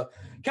to Kemba.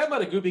 Kemba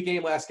had a goofy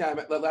game last time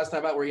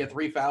out where he had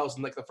 3 fouls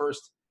in the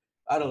first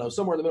I don't know,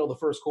 somewhere in the middle of the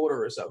first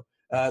quarter or so.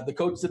 The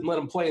coach didn't let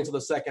him play until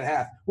the second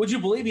half. Would you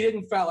believe he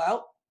didn't foul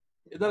out?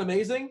 Isn't that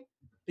amazing?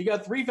 He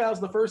got 3 fouls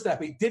in the first half.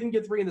 He didn't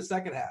get 3 in the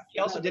second half. He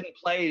also didn't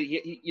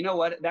play. You know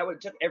what? That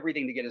took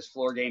everything to get his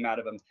floor game out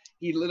of him.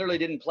 He literally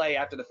didn't play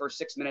after the first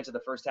 6 minutes of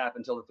the first half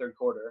until the third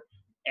quarter.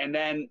 And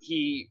then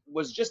he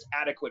was just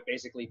adequate,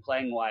 basically,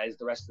 playing-wise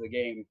the rest of the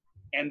game.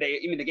 And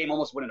the game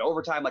almost went in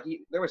overtime.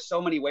 There were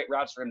so many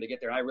routes for him to get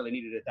there, and I really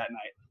needed it that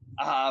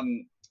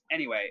night.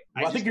 Anyway.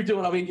 Well, I think you're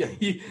doing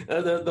 –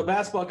 the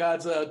basketball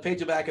gods paid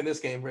you back in this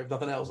game, if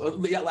nothing else.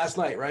 Last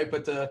night, right?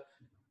 But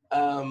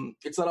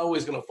it's not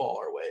always going to fall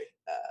our way.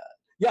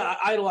 I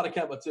had a lot of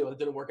Kemba, too. It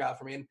didn't work out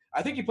for me. And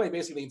I think he played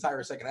basically the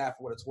entire second half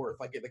for what it's worth.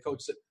 Like, the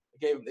coach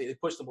they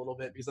pushed him a little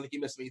bit because I think he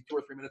missed me 2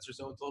 or 3 minutes or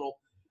so in total.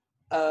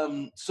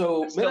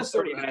 So still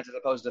Minnesota, 30 minutes as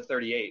opposed to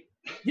 38.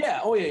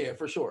 Yeah. Oh, yeah,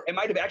 for sure. It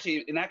might have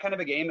actually, in that kind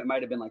of a game, it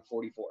might have been like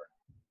 44.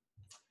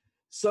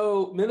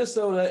 So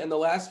Minnesota, in the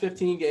last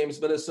 15 games,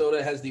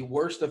 Minnesota has the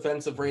worst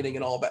defensive rating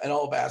in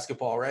all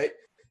basketball, right?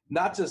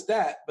 Not just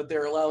that, but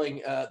they're allowing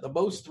the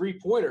most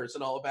 3-pointers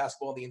in all of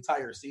basketball the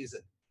entire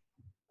season.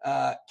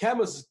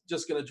 Kemba's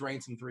just going to drain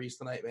some threes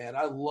tonight, man.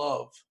 I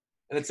love,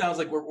 and it sounds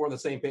like we're on the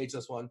same page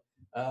this one.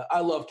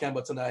 I love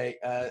Kemba tonight.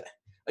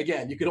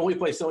 Again, you can only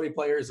play so many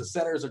players. The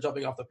centers are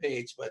jumping off the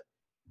page, but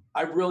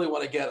I really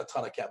want to get a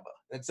ton of Kemba.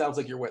 It sounds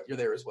like you're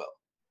there as well.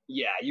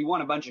 Yeah, you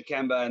want a bunch of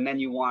Kemba, and then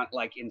you want,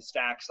 in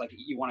stacks,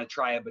 you want to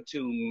try a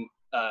Batum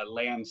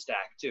Lamb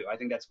stack, too. I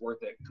think that's worth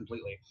it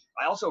completely.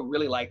 I also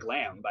really like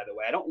Lamb, by the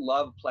way. I don't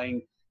love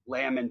playing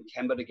Lamb and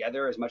Kemba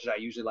together as much as I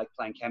usually like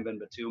playing Kemba and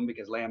Batum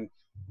because Lamb,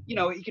 he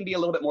can be a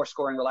little bit more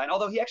scoring reliant,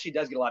 although he actually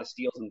does get a lot of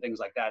steals and things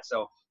like that.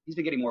 So he's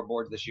been getting more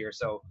boards this year.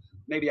 So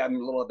maybe I'm a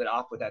little bit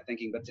off with that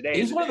thinking. But today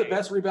he's one of the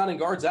best rebounding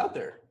guards out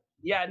there.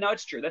 Yeah, no,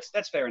 it's true.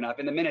 That's fair enough.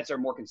 And the minutes are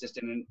more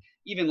consistent. And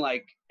even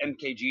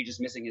MKG just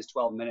missing his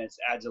 12 minutes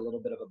adds a little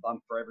bit of a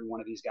bump for every one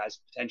of these guys,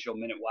 potential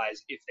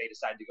minute-wise, if they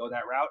decide to go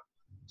that route.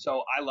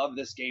 So I love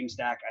this game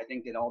stack. I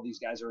think that all these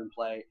guys are in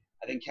play.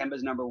 I think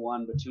Kemba's number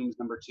 1, Batum's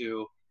number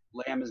 2,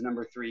 Lamb is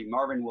number 3,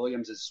 Marvin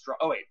Williams is strong.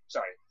 Oh, wait,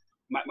 sorry.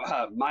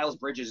 Miles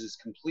Bridges is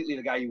completely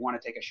the guy you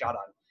want to take a shot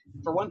on.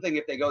 For one thing,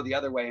 if they go the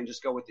other way and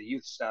just go with the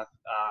youth stuff,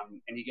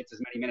 and he gets as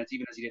many minutes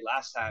even as he did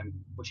last time,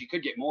 which he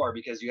could get more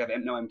because you have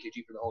no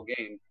MKG for the whole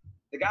game.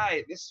 The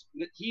guy,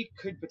 he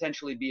could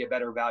potentially be a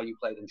better value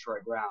play than Troy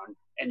Brown,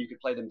 and you could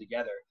play them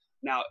together.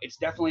 Now, it's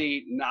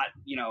definitely not,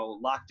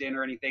 locked in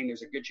or anything.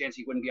 There's a good chance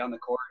he wouldn't be on the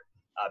court.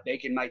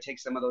 Bacon might take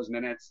some of those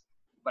minutes,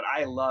 but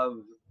I love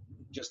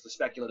just the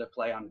speculative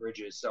play on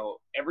Bridges. So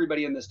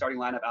everybody in the starting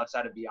lineup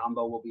outside of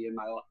Biyombo will be in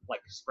my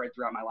spread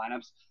throughout my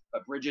lineups.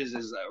 But Bridges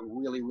is a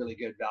really, really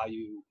good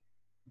value,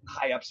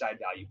 high upside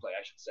value play,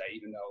 I should say,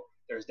 even though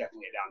there's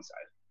definitely a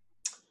downside.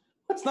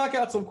 Let's knock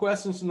out some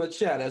questions from the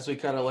chat as we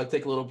kind of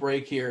take a little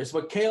break here. Is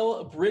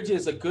Mikal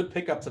Bridges a good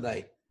pickup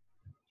tonight?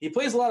 He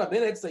plays a lot of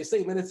minutes. They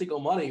say minutes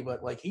equal money,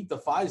 but he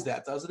defies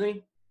that, doesn't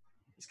he?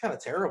 He's kind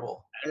of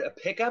terrible. A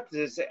pickup?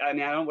 I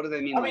don't. What do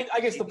they mean? I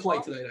guess the play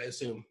tonight, I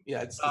assume.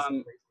 Yeah, it's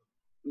I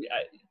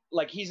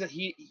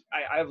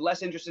have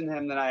less interest in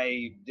him than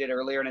I did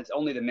earlier, and it's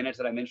only the minutes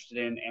that I'm interested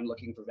in and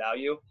looking for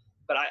value.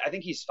 But I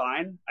think he's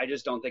fine. I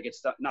just don't think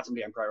it's not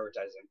somebody I'm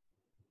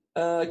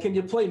prioritizing. Can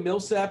you play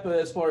Millsap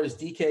as far as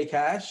DK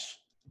Cash?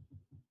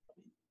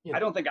 I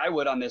don't think I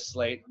would on this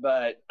slate,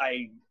 but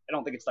I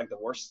don't think it's the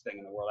worst thing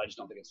in the world. I just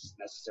don't think it's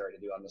necessary to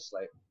do on this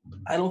slate.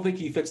 I don't think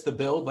he fits the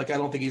build. I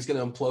don't think he's going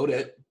to implode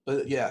it.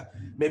 But yeah,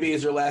 maybe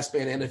he's your last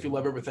man in. If you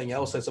love everything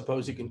else, I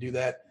suppose you can do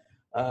that.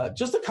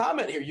 Just a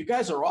comment here. You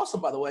guys are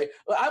awesome, by the way.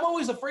 I'm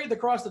always afraid to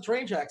cross the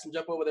train tracks and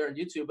jump over there on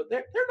YouTube, but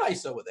they're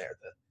nice over there.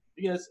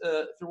 You guys,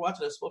 if you're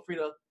watching us, feel free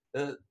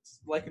to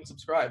like and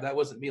subscribe. That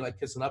wasn't me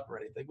kissing up or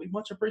anything. We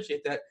much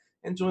appreciate that.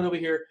 And join over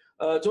here.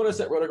 Join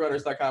us at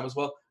rotogrunners.com as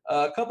well.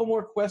 A couple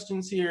more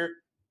questions here.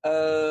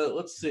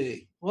 Let's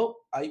see. Well,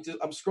 I'm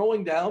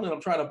scrolling down and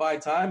I'm trying to buy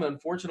time. And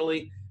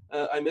unfortunately,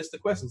 I missed the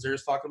questions. They're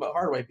just talking about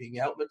Hardaway being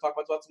out. And they're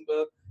talking about some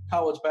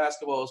college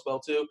basketball as well,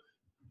 too.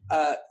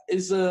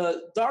 Is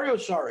Dario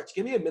Saric,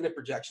 give me a minute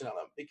projection on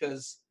him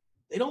because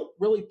they don't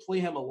really play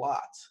him a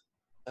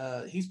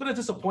lot. He's been a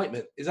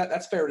disappointment.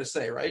 That's fair to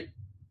say, right?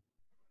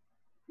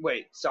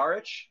 Wait,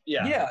 Saric?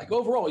 Yeah. Yeah,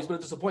 overall, he's been a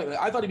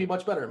disappointment. I thought he'd be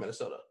much better in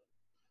Minnesota.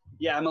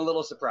 Yeah, I'm a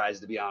little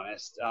surprised, to be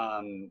honest.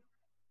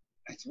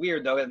 It's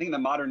weird, though. I think in the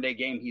modern-day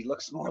game, he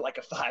looks more like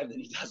a 5 than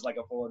he does like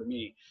a 4 to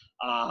me.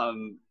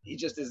 He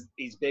just is –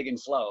 he's big and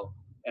slow,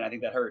 and I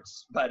think that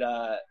hurts. But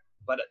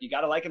you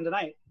got to like him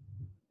tonight.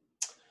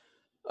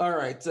 All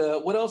right.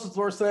 What else is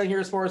worth saying here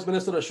as far as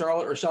Minnesota,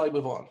 Charlotte, or shall we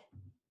move on?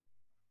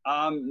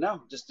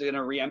 No, just going to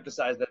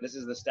reemphasize that this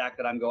is the stack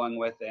that I'm going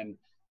with. And,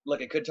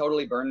 look, it could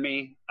totally burn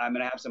me. I'm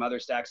going to have some other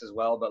stacks as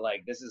well, but,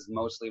 this is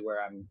mostly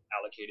where I'm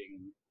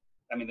allocating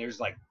 –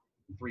 there's,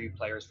 3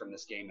 players from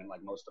this game in,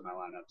 most of my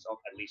lineups, so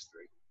at least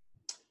 3.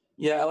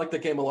 Yeah, I like the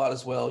game a lot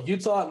as well.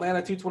 Utah, Atlanta,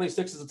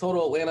 226 is the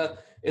total. Atlanta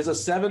is a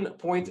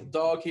 7-point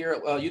dog here.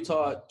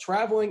 Utah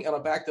traveling on a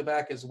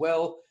back-to-back as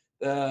well.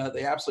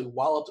 They absolutely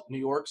walloped New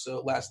York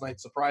last night,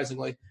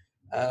 surprisingly.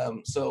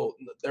 So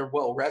they're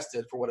well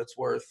rested for what it's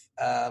worth.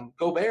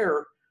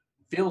 Gobert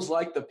feels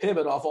like the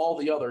pivot off all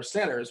the other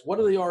centers. What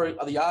are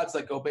the odds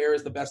that Gobert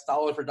is the best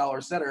dollar for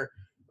dollar center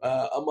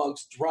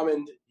amongst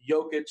Drummond,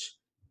 Jokic,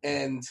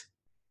 and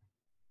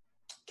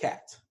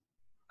Cat?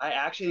 I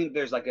actually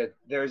think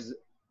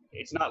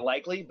it's not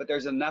likely, but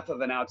there's enough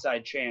of an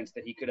outside chance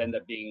that he could end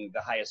up being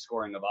the highest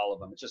scoring of all of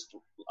them. It's just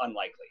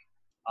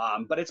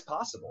unlikely. But it's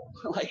possible.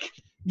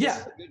 This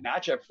is a good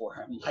matchup for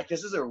him.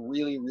 This is a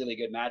really, really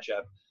good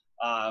matchup.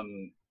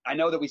 I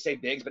know that we say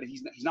bigs, but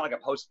he's not like a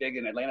post big,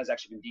 and Atlanta's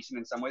actually been decent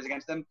in some ways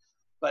against him.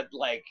 But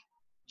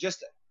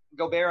just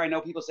Gobert, I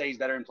know people say he's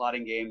better in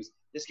plotting games.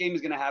 This game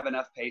is going to have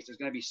enough pace. There's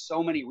going to be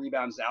so many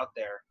rebounds out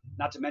there,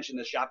 not to mention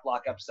the shot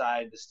block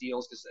upside, the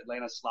steals, because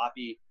Atlanta's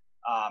sloppy.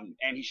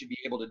 And he should be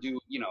able to do,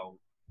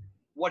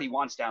 what he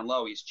wants down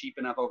low. He's cheap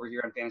enough over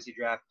here on Fantasy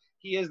Draft.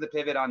 He is the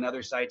pivot on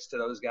other sites to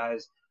those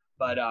guys.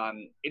 But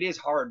it is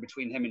hard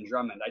between him and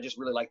Drummond. I just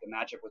really like the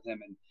matchup with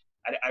him. And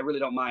I really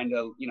don't mind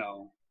a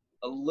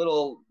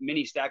little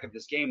mini stack of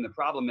this game. The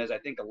problem is I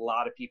think a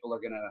lot of people are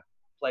going to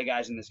play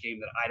guys in this game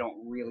that I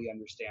don't really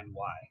understand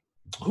why.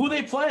 Who are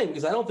they playing?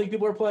 Because I don't think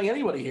people are playing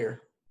anybody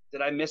here.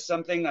 Did I miss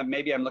something?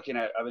 Maybe I'm looking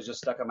at – I was just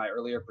stuck on my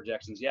earlier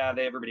projections. Yeah,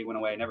 everybody went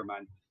away. Never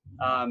mind.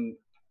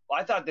 Well,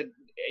 I thought that,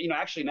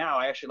 actually now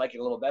I actually like it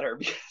a little better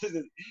because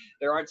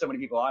there aren't so many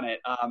people on it.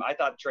 I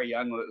thought Trae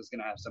Young was going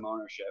to have some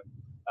ownership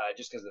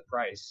just because of the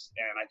price.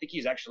 And I think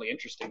he's actually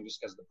interesting just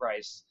because of the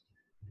price.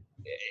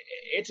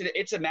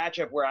 It's a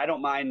matchup where I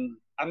don't mind.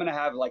 I'm going to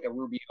have a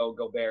Rubio,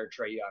 Gobert,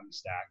 Trae Young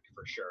stack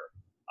for sure.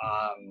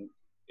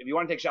 If you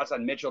want to take shots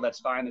on Mitchell, that's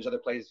fine. There's other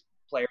players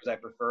I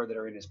prefer that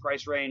are in his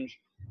price range.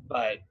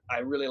 But I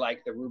really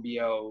like the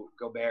Rubio,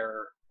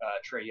 Gobert,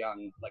 Trae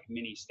Young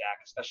mini stack,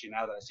 especially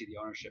now that I see the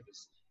ownership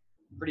is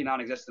pretty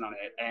non-existent on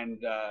it.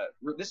 And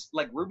this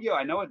Rubio,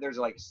 I know there's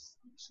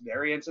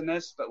variance in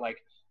this, but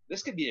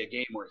this could be a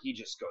game where he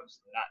just goes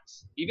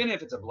nuts. Even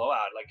if it's a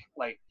blowout,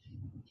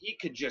 he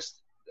could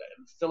just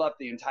fill up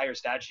the entire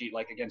stat sheet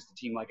against a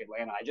team like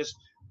Atlanta. I just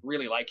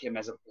really like him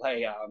as a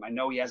play. I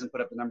know he hasn't put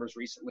up the numbers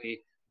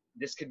recently.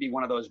 This could be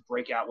one of those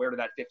breakout, where did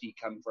that 50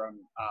 come from?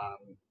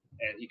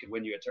 And he could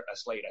win you a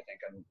slate, I think,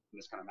 in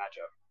this kind of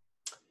matchup.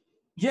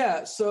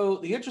 Yeah, so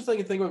the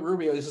interesting thing with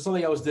Rubio, this is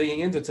something I was digging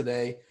into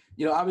today.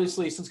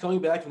 Obviously, since coming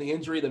back from the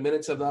injury, the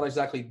minutes have not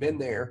exactly been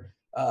there.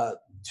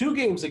 2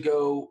 games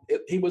ago,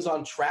 he was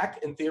on track,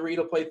 in theory,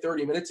 to play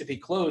 30 minutes if he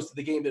closed.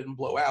 The game didn't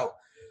blow out.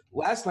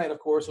 Last night, of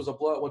course, was a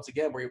blowout once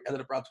again where he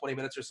ended up around 20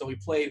 minutes or so. He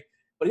played,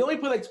 but he only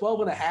played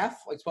 12 and a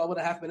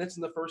half minutes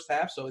in the first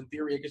half. So in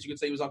theory, I guess you could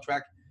say he was on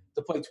track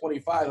to play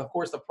 25. Of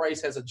course, the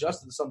price has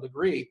adjusted to some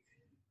degree.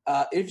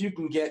 If you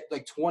can get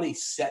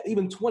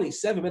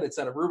 27 minutes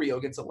out of Rubio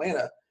against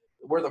Atlanta,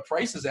 where the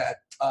price is at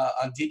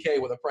on DK,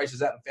 where the price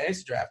is at in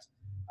Fantasy Draft,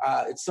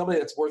 it's somebody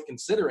that's worth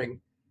considering.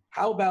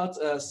 How about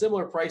a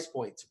similar price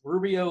point,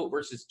 Rubio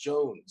versus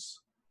Jones?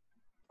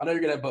 I know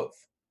you're going to have both.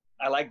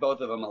 I like both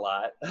of them a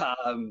lot.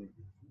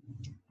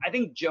 I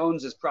think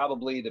Jones is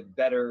probably the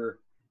better.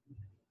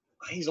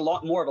 He's a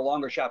lot more of a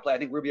longer shot play. I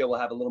think Rubio will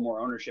have a little more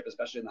ownership,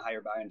 especially in the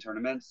higher buy-in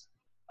tournaments.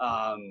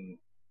 It's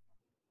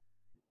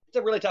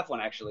a really tough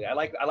one, actually. I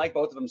like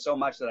both of them so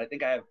much that I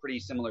think I have pretty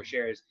similar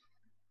shares.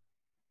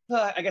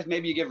 I guess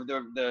maybe you give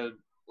the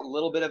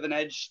little bit of an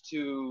edge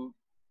to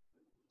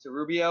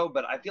Rubio,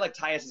 but I feel like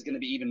Tyus is going to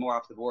be even more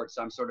off the board.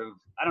 So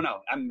I don't know.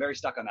 I'm very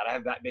stuck on that. I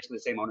have basically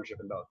the same ownership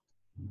in both.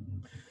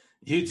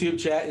 YouTube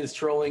chat is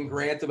trolling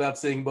Grant about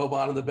seeing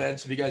Boban on the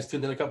bench. If you guys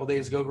tuned in a couple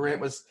days ago, Grant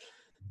was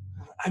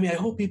 – I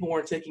hope people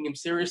weren't taking him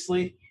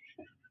seriously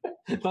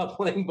about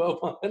playing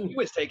Boban. He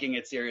was taking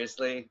it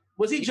seriously.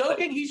 Was he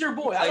joking? He's your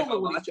boy. I don't know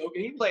when he's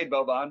joking. He played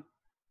Boban.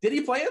 Did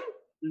he play him?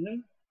 Mm-hmm.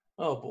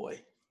 Oh, boy.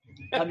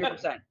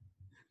 100%.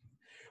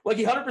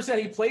 He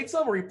 100% he played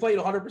some, or he played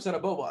 100%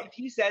 of Boban? If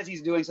he says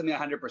he's doing something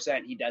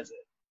 100%, he does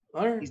it.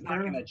 All right, he's not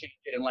going to change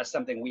it unless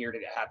something weird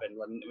had happened.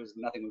 When it was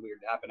nothing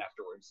weird to happen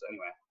afterwards. So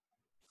anyway.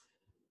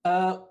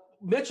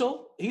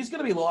 Mitchell, he's going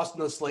to be lost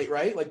in the slate,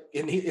 right?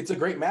 It's a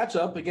great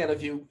matchup. Again,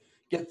 if you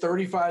get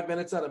 35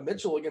 minutes out of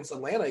Mitchell against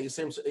Atlanta, he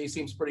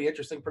seems pretty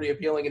interesting, pretty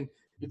appealing. And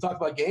you talk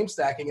about game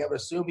stacking. I would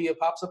assume he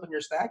pops up in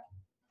your stack,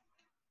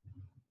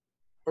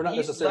 or not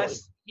necessarily.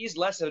 He's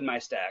less in my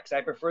stacks.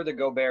 I prefer the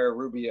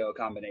Gobert-Rubio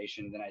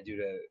combination than I do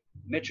to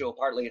Mitchell.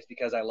 Partly it's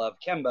because I love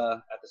Kemba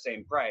at the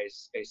same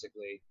price,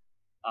 basically.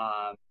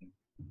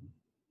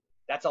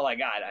 That's all I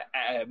got.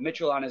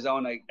 Mitchell on his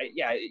own,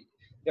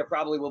 there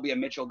probably will be a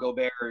Mitchell,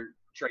 Gobert,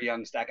 Trae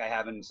Young stack I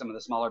have in some of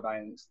the smaller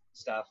buy-in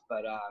stuff,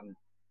 but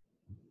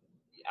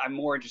I'm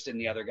more interested in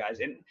the other guys.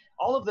 And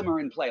all of them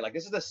are in play.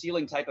 This is a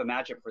ceiling type of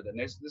matchup for them.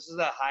 This is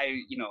a high,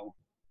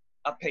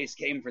 up-paced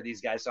game for these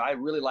guys. So I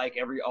really like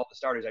all the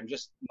starters. I'm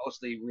just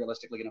mostly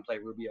realistically going to play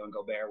Rubio and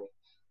Gobert with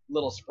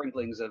little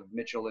sprinklings of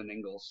Mitchell and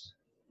Ingles.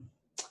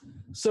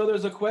 So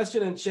there's a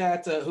question in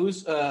chat.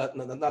 Who's no,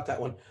 not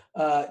that one.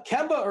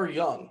 Kemba or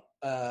Young,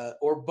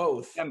 or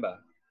both? Kemba.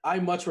 I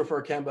much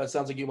prefer Kemba. It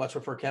sounds like you much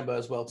prefer Kemba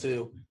as well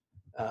too.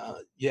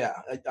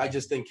 I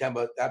just think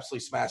Kemba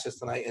absolutely smashes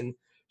tonight. And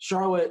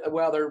Charlotte,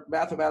 while they're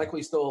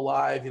mathematically still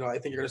alive, I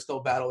think you're going to still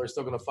battle. They're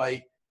still going to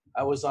fight.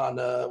 I was on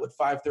with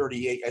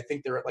 538. I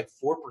think they're at like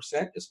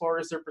 4% as far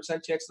as their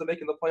percent chance of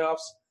making the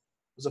playoffs.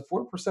 Was it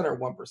 4% or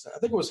 1%? I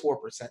think it was 4%.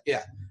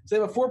 Yeah. So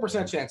they have a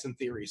 4% chance in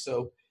theory.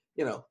 So,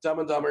 Dumb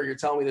and Dumber, you're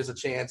telling me there's a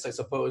chance. I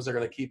suppose they're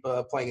going to keep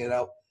playing it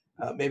out.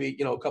 Maybe,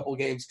 a couple of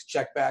games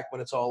check back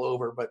when it's all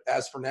over. But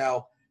as for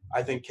now,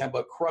 I think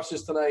Kemba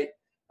crushes tonight.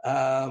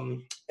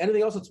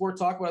 Anything else that's worth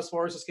talking about as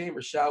far as this game,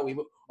 or shall we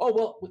move? Oh,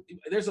 well,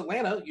 there's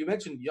Atlanta. You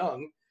mentioned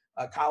Young.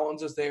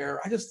 Collins is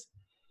there.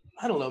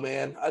 I don't know,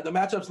 man. The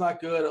matchup's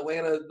not good.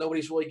 Atlanta,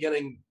 nobody's really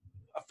getting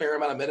a fair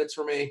amount of minutes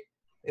for me.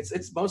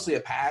 It's mostly a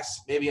pass.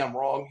 Maybe I'm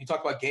wrong. You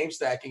talk about game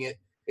stacking it.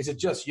 Is it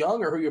just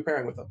Young, or who are you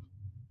pairing with them?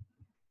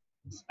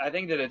 I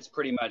think that it's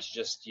pretty much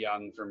just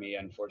Young for me,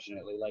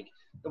 unfortunately. Like,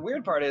 the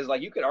weird part is,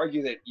 like, you could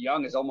argue that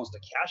Young is almost a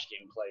cash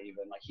game play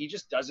even. Like, he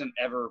just doesn't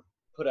ever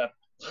put up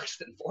less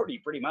than 40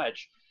 pretty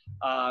much.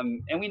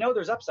 And we know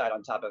there's upside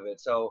on top of it.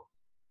 So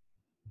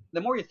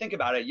the more you think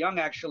about it, Young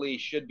actually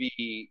should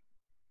be –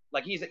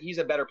 like, he's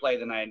a better play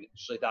than I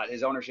initially thought.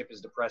 His ownership is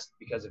depressed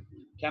because of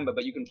Kemba,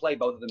 but you can play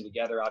both of them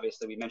together.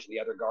 Obviously, we mentioned the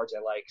other guards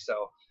I like.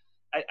 So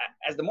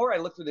as the more I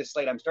look through this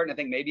slate, I'm starting to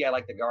think maybe I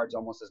like the guards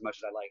almost as much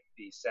as I like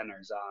the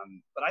centers.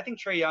 But I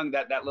think Trae Young,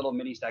 that little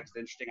mini stack is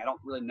interesting. I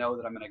don't really know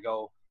that I'm going to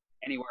go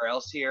anywhere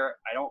else here.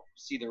 I don't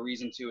see the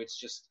reason to. It's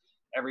just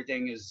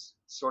everything is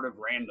sort of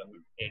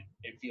random.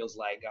 It feels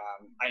like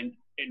I,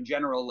 in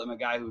general, am a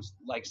guy who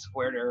likes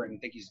Huerter and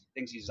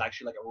thinks he's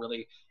actually like a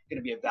really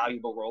going to be a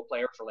valuable role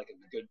player for like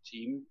a good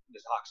team.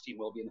 This Hawks team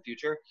will be in the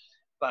future,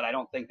 but I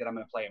don't think that I'm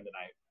going to play him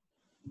tonight.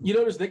 You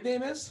know what his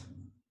nickname is?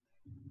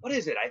 What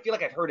is it? I feel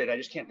like I've heard it. I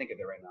just can't think of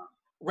it right now.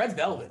 Red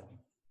Velvet.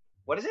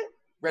 What is it?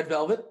 Red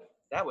Velvet.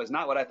 That was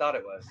not what I thought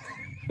it was.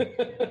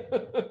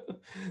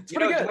 It's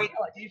pretty good.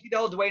 Did you see the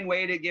whole Dwayne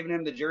Wade giving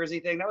him the jersey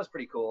thing? That was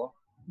pretty cool.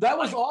 That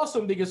was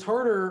awesome because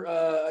Herter,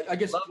 I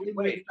guess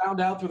Wade found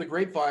out through the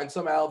grapevine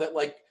somehow that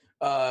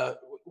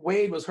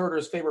Wade was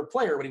Herter's favorite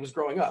player when he was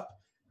growing up.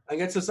 I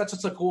guess it's such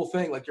a cool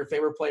thing, like your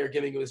favorite player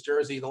giving you his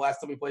jersey the last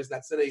time he plays in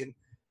that city. And,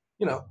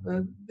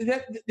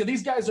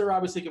 these guys are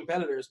obviously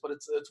competitors, but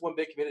it's one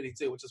big community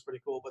too, which is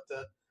pretty coal. But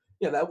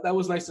that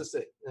was nice to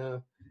see.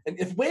 And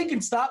if Wade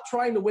can stop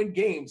trying to win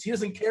games, he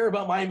doesn't care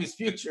about Miami's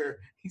future.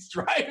 He's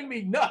driving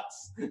me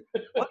nuts.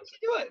 What's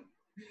he doing?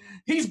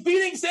 He's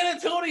beating San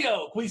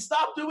Antonio. Can we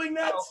stop doing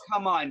that? Oh,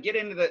 come on. Get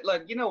into the –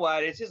 look, you know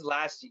what? It's his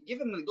last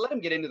 – let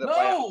him get into the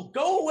playoffs. No,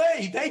 go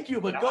away. Thank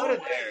you, but go away.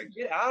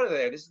 Get out of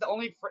there. This is the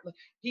only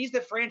 – he's the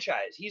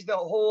franchise. He's the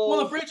whole –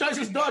 Well, the franchise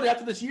is done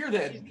after this year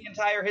then. He's the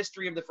entire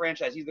history of the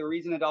franchise. He's the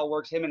reason it all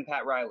works, him and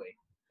Pat Riley.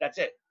 That's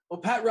it. Well,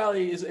 Pat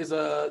Riley is he's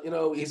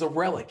a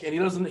relic,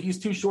 and he's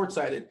too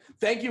short-sighted.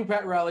 Thank you,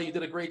 Pat Riley. You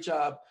did a great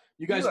job.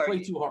 You guys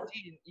played too hard.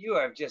 You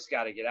have just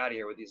got to get out of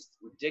here with these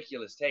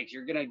ridiculous takes.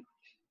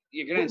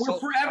 We're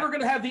forever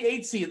going to have the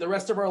 8 seed the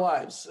rest of our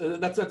lives.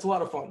 That's a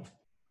lot of fun.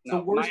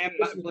 No,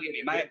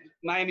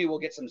 Miami will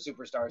get some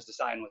superstars to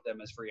sign with them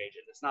as free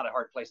agents. It's not a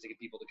hard place to get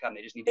people to come.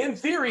 They just need to. In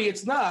theory,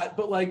 it's not.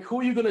 But who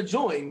are you going to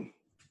join?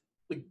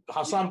 Like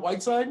Hassan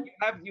Whiteside?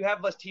 You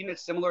have a team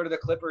that's similar to the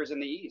Clippers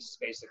in the East,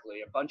 basically.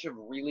 A bunch of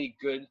really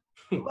good,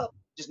 well,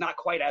 just not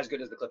quite as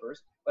good as the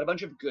Clippers, but a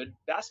bunch of good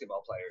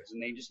basketball players,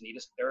 and they just need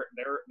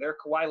they're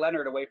Kawhi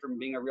Leonard away from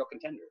being a real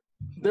contender.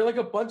 They're like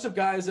a bunch of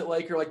guys that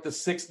are like the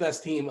sixth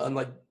best team on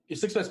your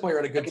sixth best player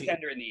on a good team.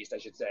 Contender in the East, I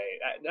should say.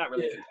 Not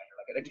really a contender,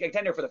 like a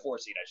contender for the 4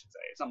 seed, I should say.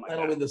 Something like that.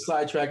 I don't mean the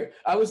sidetracker.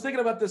 I was thinking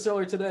about this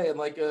earlier today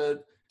and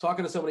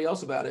talking to somebody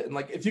else about it. And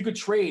if you could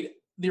trade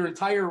your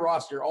entire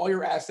roster, all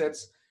your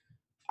assets,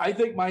 I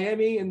think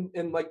Miami and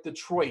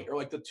Detroit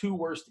are the two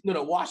worst.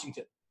 No,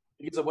 Washington,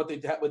 because of what they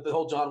had with the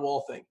whole John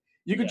Wall thing.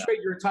 You could trade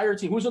your entire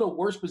team. Who's in a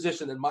worse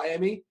position than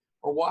Miami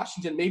or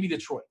Washington? Maybe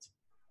Detroit.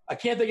 I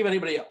can't think of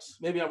anybody else.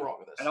 Maybe I'm wrong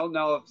with this. I don't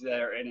know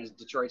if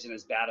Detroit's in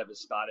as bad of a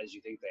spot as you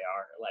think they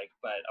are.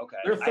 But okay.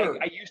 They're third.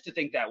 I used to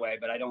think that way,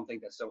 but I don't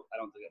think that's so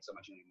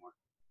much anymore.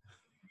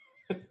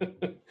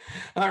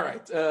 All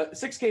right,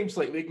 6-game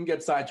slate. We can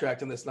get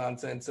sidetracked in this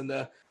nonsense, and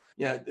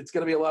it's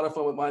going to be a lot of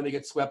fun with Miami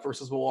get swept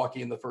versus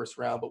Milwaukee in the first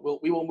round.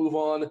 But we will move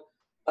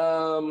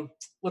on.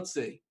 Let's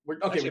see.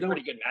 Actually a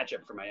pretty good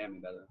matchup for Miami,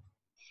 by the way.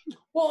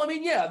 Well,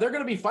 they're going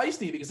to be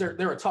feisty because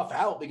they're a tough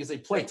out because they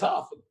play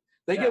tough.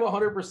 They give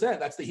 100%.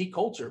 That's the Heat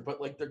culture, but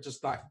they're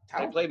just not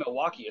talented. They play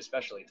Milwaukee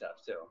especially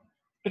tough too.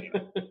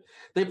 Anyway.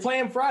 They play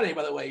him Friday,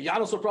 by the way.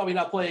 Giannis will probably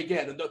not play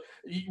again. And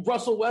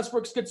Russell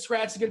Westbrook's get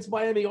scratched against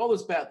Miami. All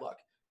this bad luck.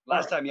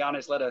 Last time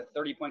Giannis led a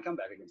 30-point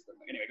comeback against them.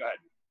 Anyway, go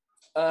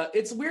ahead.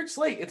 It's a weird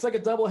slate. It's like a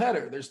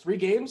doubleheader. There's 3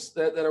 games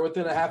that are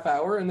within a half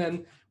hour, and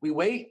then we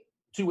wait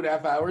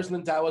 2.5 hours, and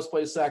then Dallas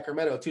plays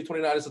Sacramento.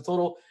 229 is the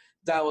total.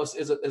 Dallas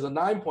is a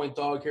 9-point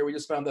dog here. We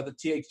just found that the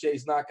THJ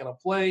is not going to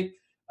play.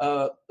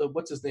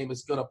 What's his name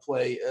is going to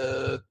play?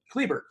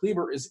 Kleber.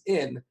 Kleber is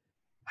in.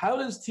 How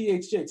does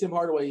THJ, Tim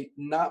Hardaway,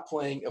 not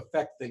playing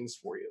affect things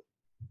for you?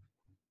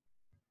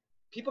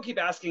 People keep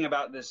asking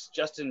about this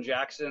Justin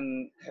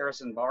Jackson,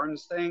 Harrison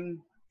Barnes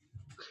thing.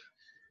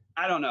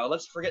 I don't know.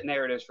 Let's forget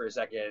narratives for a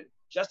second.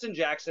 Justin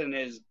Jackson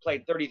is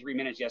played 33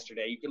 minutes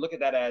yesterday. You could look at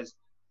that as,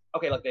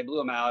 okay, look, they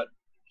blew him out.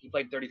 He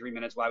played 33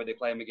 minutes. Why would they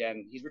play him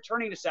again? He's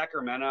returning to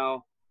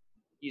Sacramento.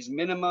 He's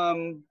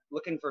minimum,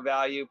 looking for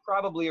value,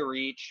 probably a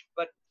reach,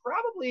 but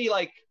probably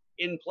like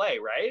in play,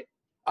 right?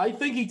 I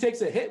think he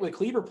takes a hit with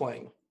Kleber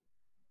playing.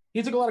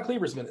 He took a lot of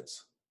Kleber's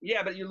minutes.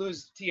 Yeah, but you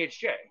lose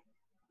THJ.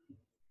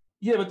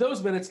 Yeah, but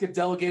those minutes get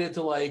delegated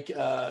to like,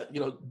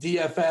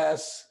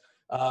 DFS.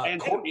 And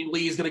Courtney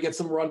Lee's going to get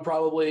some run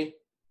probably.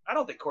 I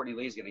don't think Courtney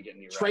Lee's going to get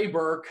any run. Trey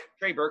Burke.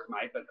 Trey Burke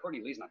might, but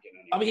Courtney Lee's not getting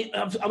any. I mean,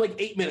 I'm like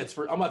 8 minutes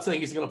for. I'm not saying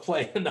he's going to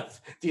play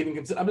enough to even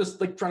consider. I'm just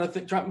like trying to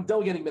think. I'm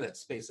delegating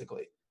minutes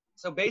basically.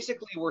 So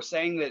basically, we're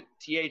saying that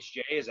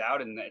THJ is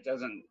out and it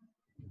doesn't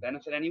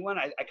benefit anyone.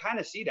 I kind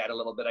of see that a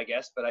little bit, I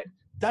guess, but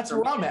that's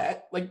where I'm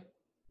at. Like,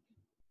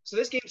 so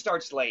this game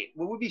starts late.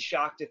 We would be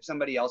shocked if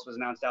somebody else was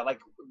announced out. Like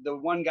the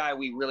one guy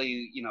we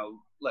really,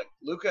 look,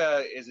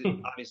 Luka is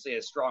obviously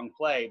a strong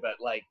play, but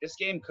like this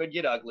game could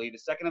get ugly. The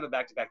second of a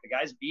back-to-back, the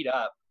guy's beat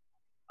up.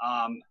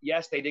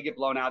 Yes, they did get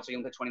blown out, so he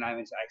only played 29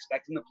 minutes. I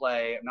expect him to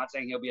play. I'm not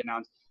saying he'll be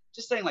announced.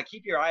 Just saying, like,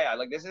 keep your eye out.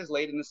 Like, this is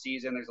late in the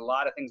season. There's a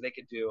lot of things they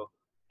could do,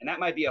 and that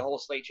might be a whole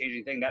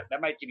slate-changing thing.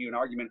 That might give you an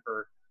argument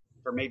for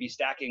maybe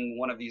stacking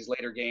one of these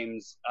later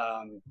games.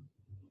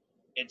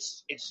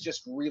 It's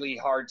just really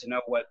hard to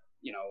know what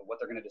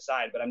they're going to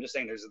decide. But I'm just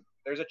saying,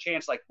 there's a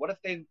chance. Like, what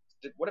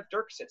if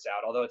Dirk sits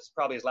out? Although it's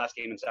probably his last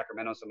game in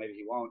Sacramento, so maybe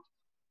he won't.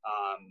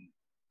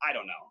 I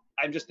don't know.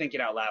 I'm just thinking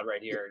out loud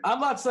right here. I'm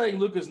not saying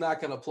Luka's not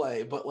going to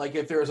play, but like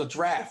if there's a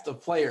draft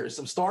of players,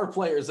 some star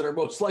players that are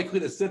most likely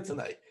to sit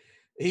tonight,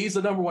 he's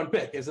the number one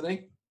pick, isn't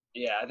he?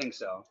 Yeah, I think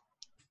so.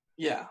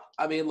 Yeah.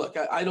 I mean, look,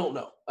 I don't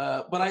know.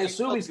 But I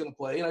assume he's going to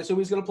play, and I assume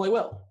he's going to play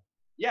well.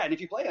 Yeah, and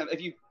if you play him,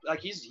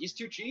 he's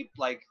too cheap.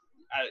 Like,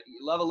 I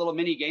love a little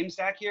mini game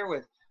stack here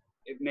with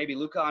maybe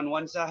Luka on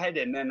one side,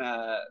 and then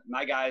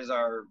my guys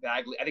are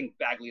Bagley. I think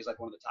Bagley is like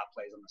one of the top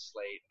plays on the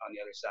slate on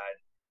the other side.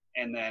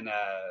 And then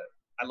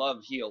I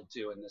love Hield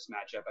too in this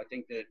matchup. I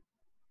think that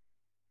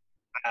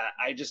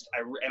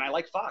I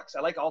like Fox.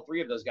 I like all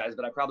three of those guys,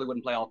 but I probably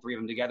wouldn't play all three of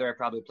them together. I'd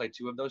probably play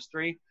two of those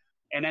three.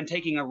 And then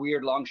taking a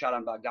weird long shot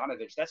on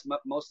Bogdanović. That's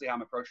mostly how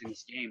I'm approaching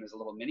this game, is a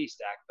little mini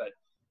stack. But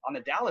on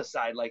the Dallas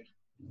side, like,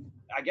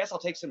 I guess I'll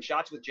take some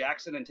shots with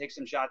Jackson and take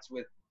some shots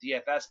with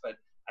DFS, but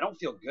I don't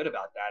feel good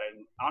about that.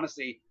 And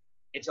honestly,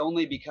 it's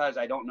only because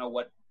I don't know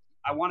what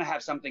 – I want to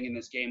have something in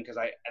this game because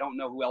I don't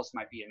know who else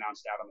might be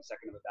announced out on the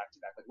second of a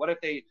back-to-back. Like, what if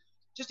they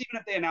 – just even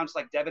if they announce,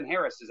 like, Devin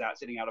Harris is out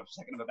sitting out of a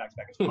second of a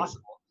back-to-back, it's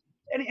possible.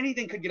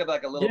 Anything could get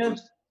like a little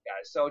boost,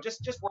 guys. So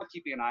just worth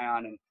keeping an eye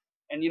on.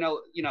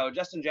 And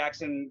Justin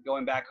Jackson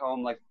going back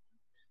home, like,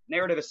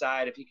 narrative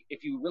aside,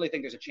 if you really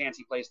think there's a chance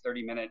he plays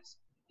 30 minutes,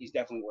 he's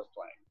definitely worth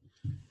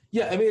playing.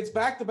 Yeah, I mean, it's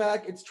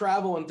back-to-back, it's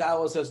travel, and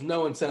Dallas has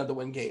no incentive to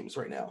win games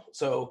right now.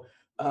 So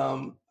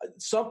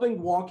something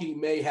wonky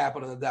may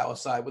happen on the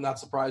Dallas side, would not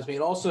surprise me.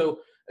 And also,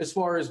 as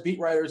far as beat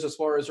writers, as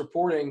far as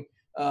reporting,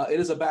 it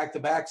is a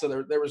back-to-back, so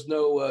there was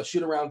no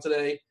shoot-around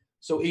today.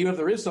 So even if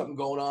there is something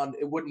going on,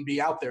 it wouldn't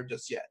be out there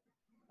just yet.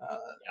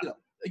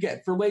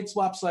 Again, for late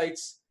swap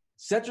sites,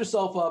 set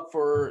yourself up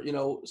for,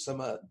 some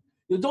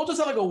don't just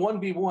have like a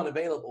 1v1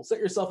 available. Set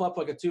yourself up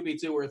like a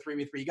 2v2 or a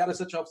 3v3. You got to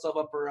set yourself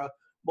up for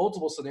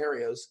multiple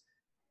scenarios.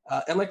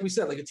 And like we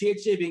said, like a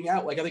THJ being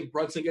out, like I think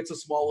Brunson gets a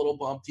small little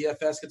bump.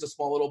 DFS gets a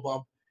small little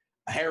bump.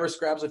 Harris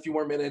grabs a few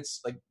more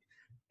minutes. Like,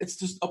 it's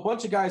just a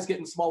bunch of guys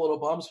getting small little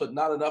bumps, but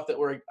not enough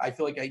that I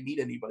feel like I need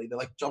anybody that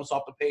like jumps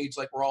off the page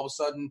like we're all of a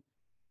sudden,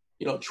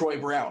 Troy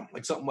Brown,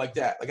 like something like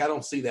that. Like, I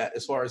don't see that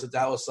as far as the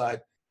Dallas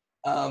side.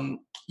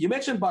 You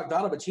mentioned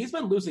Bogdanović. He's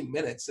been losing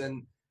minutes,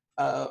 and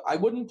I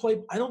don't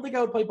think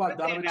I would play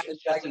Bogdanović and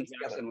Justin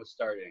Jackson was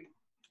starting.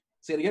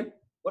 Say it again?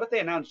 What if they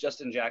announced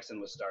Justin Jackson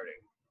was starting?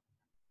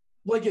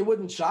 Like, it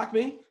wouldn't shock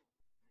me?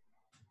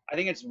 I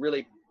think it's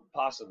really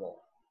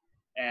possible.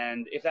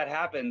 And if that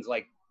happens,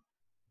 like,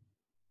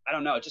 I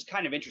don't know, it's just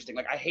kind of interesting.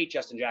 Like, I hate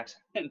Justin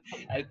Jackson,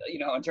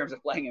 in terms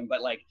of playing him,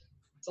 but like,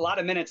 it's a lot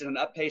of minutes in an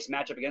up-paced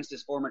matchup against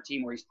his former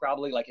team where he's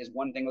probably like his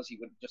one thing was he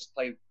would just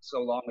play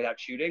so long without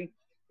shooting.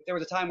 If there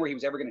was a time where he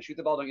was ever going to shoot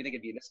the ball, don't you think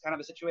it'd be in this kind of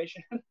a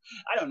situation?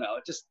 I don't know.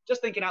 Just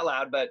thinking out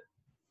loud, but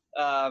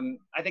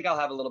I think I'll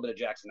have a little bit of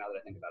Jackson now that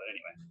I think about it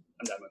anyway.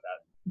 I'm done with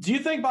that. Do you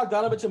think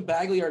Bogdanović and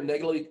Bagley are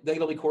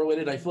negatively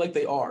correlated? I feel like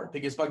they are,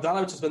 because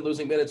Bogdanović has been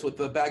losing minutes with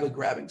Bagley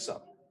grabbing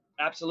some.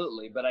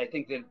 Absolutely, but I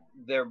think that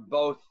they're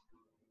both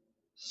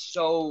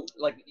so,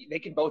 like, they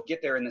could both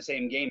get there in the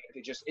same game.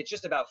 It's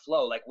just about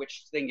flow, like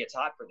which thing gets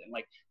hot for them.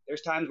 Like,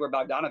 there's times where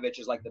Bogdanović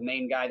is like the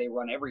main guy they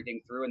run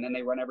everything through, and then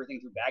they run everything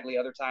through Bagley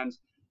other times.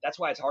 That's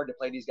why it's hard to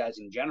play these guys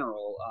in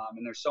general,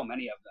 and there's so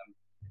many of them.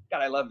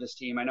 God, I love this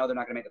team. I know they're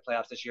not going to make the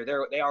playoffs this year.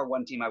 They are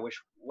one team I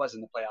wish was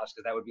in the playoffs,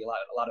 because that would be a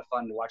lot of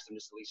fun to watch them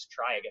just at least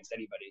try against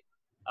anybody.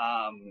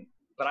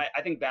 But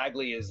I think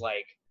Bagley is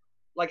like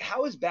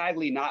how is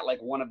Bagley not like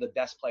one of the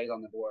best plays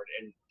on the board?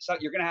 And so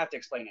you're going to have to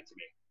explain it to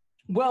me.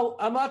 Well,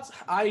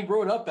 I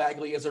wrote up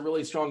Bagley as a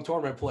really strong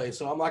tournament play,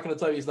 so I'm not going to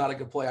tell you he's not a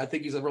good play. I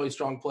think he's a really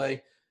strong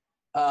play.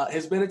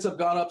 His minutes have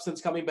gone up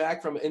since coming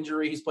back from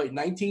injury. He's played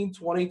 19,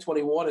 20,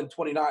 21, and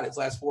 29 his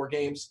last 4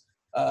 games,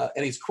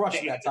 and he's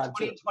crushing that time,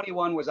 20 too.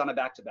 21 was on a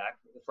back-to-back,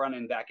 the front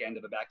and back end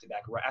of a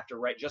back-to-back,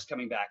 just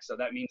coming back. So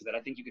that means that I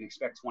think you can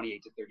expect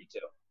 28 to 32.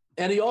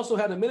 And he also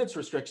had a minutes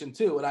restriction,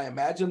 too, and I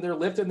imagine they're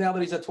lifted now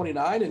that he's at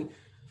 29. And,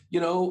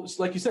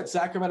 like you said,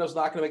 Sacramento's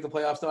not going to make the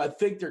playoffs now. I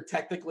think they're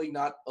technically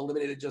not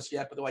eliminated just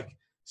yet, but they're like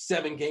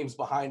 7 games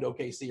behind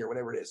OKC or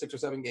whatever it is, 6 or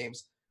 7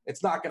 games.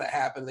 It's not going to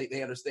happen.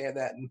 They understand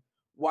that, and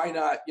why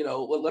not,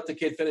 let the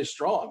kid finish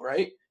strong,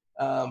 right?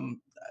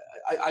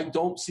 I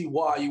don't see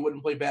why you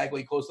wouldn't play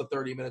Bagley close to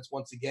 30 minutes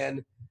once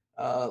again.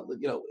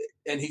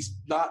 And he's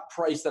not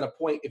priced at a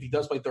point if he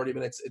does play 30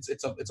 minutes.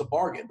 It's a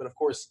bargain. But, of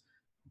course,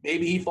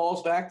 maybe he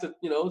falls back to,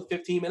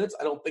 15 minutes.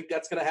 I don't think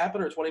that's going to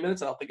happen, or 20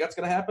 minutes. I don't think that's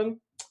going to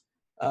happen.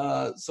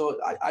 So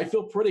I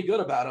feel pretty good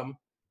about him.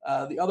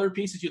 The other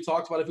pieces you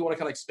talked about, if you want to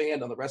kind of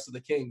expand on the rest of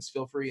the Kings,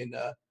 feel free and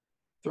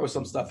throw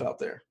some stuff out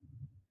there.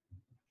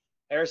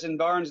 Harrison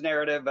Barnes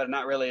narrative, but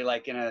not really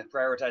going to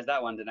prioritize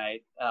that one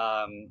tonight.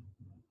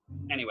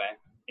 Anyway,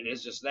 it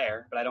is just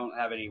there, but I don't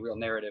have any real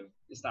narrative.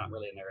 It's not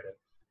really a narrative.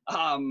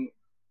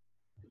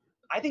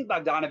 I think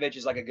Bogdanovich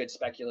is a good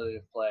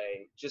speculative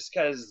play just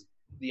because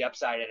the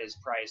upside at his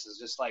price is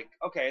just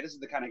okay, this is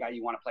the kind of guy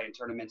you want to play in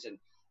tournaments, and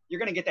you're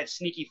going to get that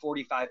sneaky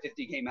 45,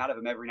 50 game out of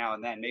him every now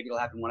and then. Maybe it'll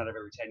happen 1 out of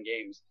every 10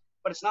 games,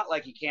 but it's not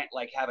like he can't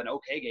have an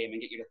okay game and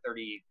get you to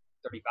 30,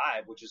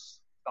 35, which is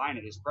fine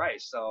at his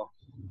price. So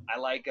I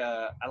like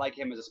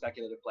him as a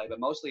speculative play, but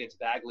mostly it's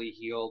Bagley,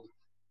 Hield,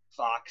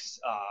 Fox.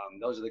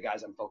 Those are the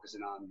guys I'm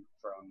focusing on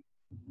from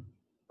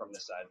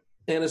this side.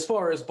 And as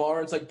far as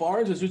Barnes,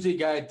 Barnes is usually a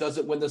guy that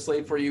doesn't win the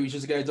slate for you. He's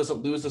just a guy that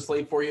doesn't lose the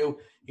slate for you.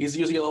 He's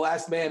usually the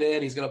last man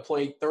in. He's going to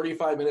play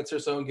 35 minutes or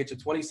so and get you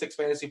 26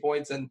 fantasy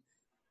points. And,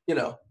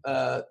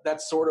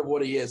 that's sort of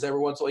what he is. Every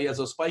once in a while he has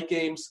those spike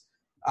games.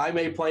 I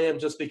may play him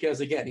just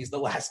because, again, he's the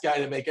last guy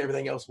to make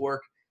everything else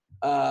work.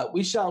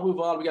 We shall move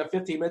on. We got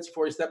 15 minutes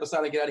before you step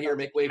aside and get out of here and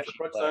make way for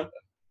crunch time.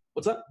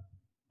 What's up?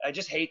 I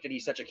just hate that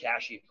he's such a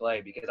cashy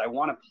play because I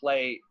want to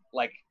play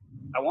it.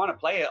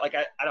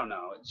 I don't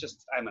know. It's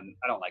just I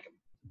don't like him.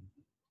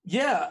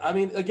 Yeah, I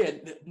mean,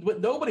 again,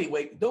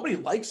 nobody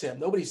likes him.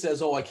 Nobody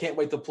says, "Oh, I can't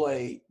wait to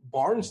play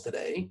Barnes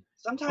today."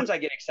 Sometimes I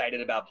get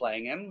excited about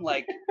playing him.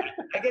 I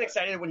get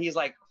excited when he's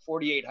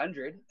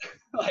 4,800.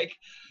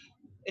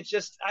 It's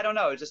just I don't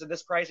know. It's just at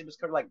this price, it just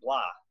kind of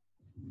blah.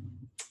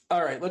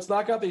 All right, let's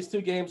knock out these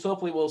 2 games.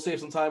 Hopefully, we'll save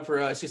some time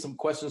for I see some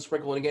questions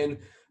sprinkling in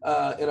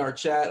our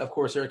chat. Of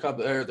course, there's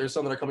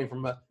some that are coming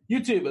from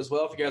YouTube as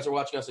well. If you guys are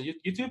watching us on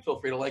YouTube, feel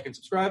free to like and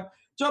subscribe.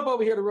 Jump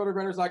over here to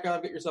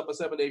rotogrinders.com. Get yourself a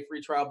 7-day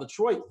free trial.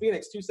 Detroit,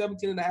 Phoenix,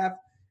 217.5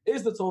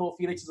 is the total.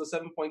 Phoenix is a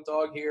 7-point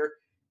dog here,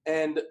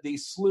 and the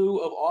slew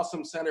of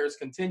awesome centers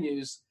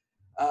continues.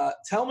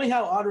 Tell me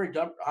how Andre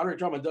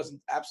Drummond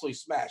doesn't absolutely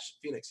smash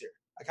Phoenix here.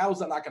 How is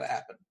that not going to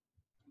happen?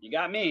 You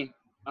got me.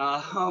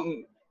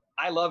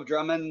 I love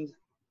Drummond.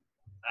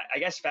 I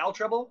guess foul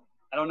trouble.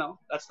 I don't know.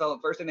 That's the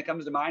first thing that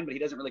comes to mind, but he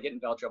doesn't really get in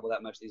foul trouble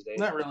that much these days.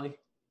 Not really.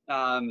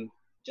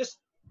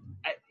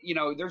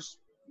 There's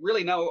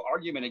really no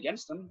argument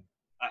against him.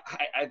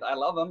 I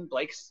love him.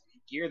 Blake's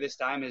gear this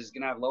time is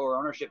going to have lower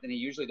ownership than he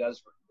usually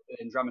does,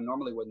 and Drummond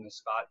normally would in this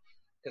spot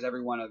because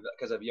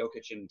of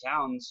Jokic in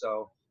town.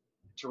 So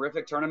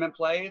terrific tournament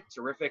play,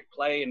 terrific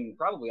play in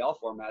probably all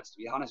formats, to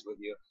be honest with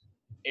you.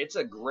 It's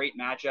a great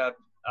matchup.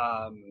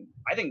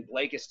 I think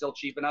Blake is still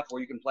cheap enough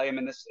where you can play him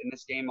in this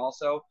game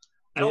also.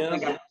 I don't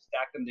think I would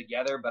stack them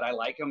together, but I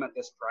like him at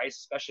this price,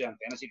 especially on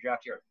fantasy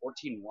draft here at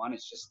 14-1.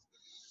 It's just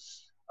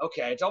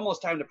okay. It's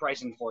almost time to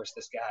price enforce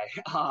this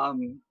guy.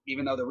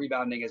 Even though the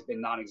rebounding has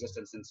been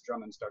non-existent since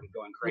Drummond started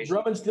going crazy.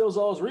 Drummond steals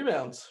all his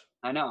rebounds.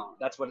 I know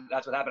that's what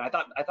happened. I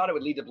thought it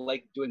would lead to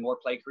Blake doing more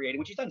play creating,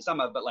 which he's done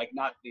some of, but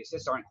not the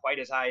assists aren't quite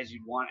as high as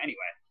you'd want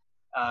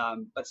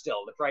anyway. But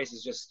still, the price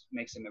just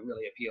makes him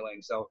really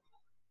appealing. So.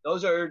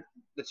 Those are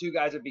the 2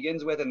 guys it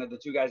begins with and the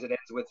 2 guys it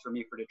ends with for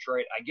me for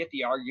Detroit. I get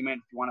the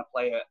argument if you want to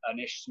play an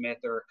Ish Smith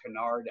or a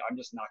Kennard. I'm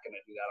just not going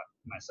to do that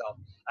myself.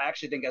 I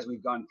actually think as we've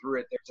gone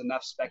through it, there's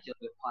enough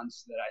speculative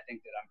punts that I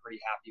think that I'm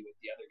pretty happy with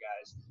the other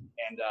guys.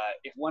 And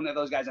if one of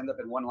those guys ends up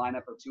in one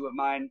lineup or 2 of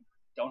mine,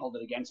 don't hold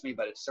it against me,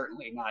 but it's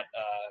certainly not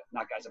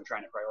guys I'm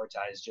trying to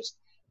prioritize.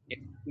 Just if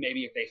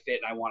they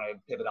fit and I want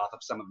to pivot off of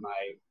some of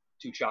my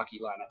 2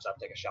 chalky lineups, I'll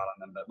take a shot on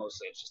them, but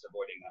mostly it's just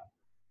avoiding that.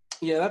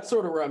 Yeah, that's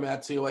sort of where I'm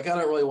at, too. I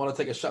don't really want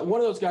to take a shot. One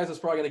of those guys is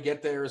probably going to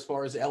get there as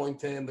far as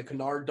Ellington, the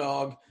Kennard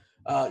dog.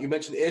 You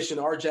mentioned Ish and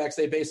Arjax.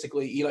 They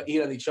basically eat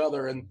at each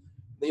other, and,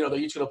 they're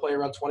each going to play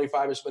around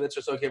 25-ish minutes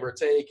or so, give or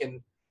take. And,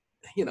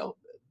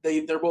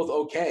 they're both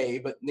okay,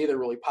 but neither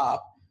really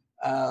pop.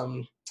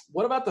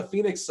 What about the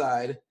Phoenix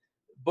side?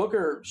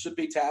 Booker should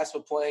be tasked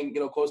with playing,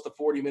 close to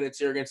 40 minutes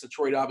here against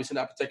Detroit. Obviously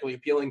not particularly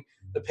appealing.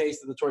 The pace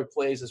that Detroit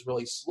plays is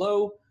really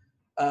slow.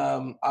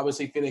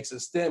 Obviously, Phoenix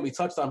is thin. We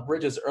touched on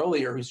Bridges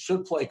earlier, who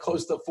should play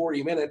close to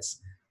 40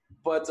 minutes.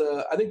 But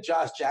I think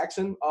Josh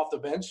Jackson off the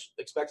bench,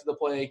 expected to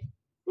play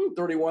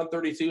 31,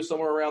 32,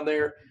 somewhere around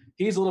there.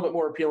 He's a little bit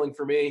more appealing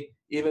for me,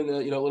 even a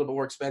little bit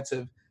more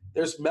expensive.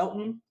 There's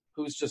Melton,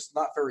 who's just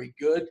not very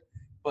good.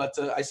 But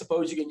I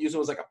suppose you can use him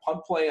as like a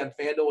punt play on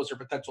FanDuel as your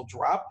potential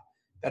drop.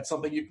 That's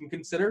something you can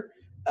consider.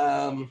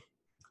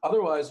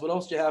 Otherwise, what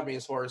else do you have me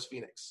as far as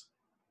Phoenix?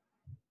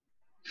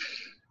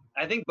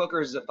 I think Booker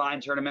is a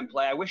fine tournament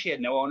play. I wish he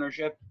had no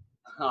ownership.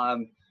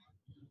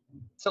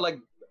 So like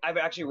I've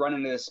actually run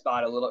into this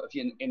spot a little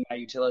in my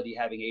utility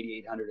having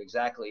 8,800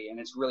 exactly,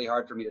 and it's really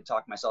hard for me to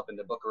talk myself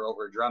into Booker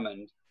over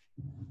Drummond.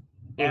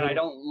 And I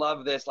don't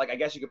love this. Like, I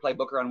guess you could play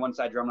Booker on one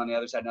side, Drummond on the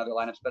other side in other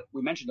lineups, but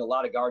we mentioned a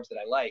lot of guards that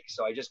I like,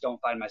 so I just don't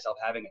find myself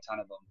having a ton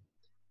of them.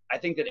 I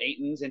think that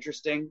Ayton's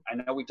interesting. I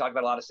know we've talked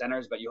about a lot of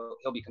centers, but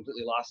he'll be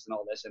completely lost in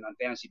all this. And on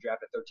fantasy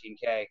draft at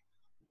 $13K,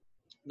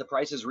 the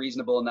price is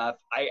reasonable enough.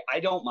 I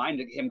don't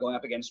mind him going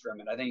up against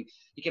Drummond. I think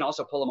he can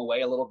also pull him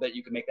away a little bit.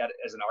 You can make that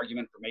as an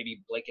argument for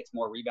maybe Blake gets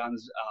more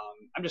rebounds.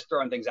 I'm just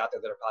throwing things out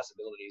there that are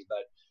possibilities,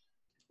 but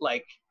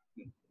like –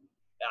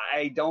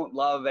 I don't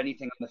love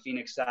anything on the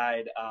Phoenix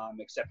side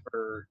except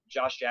for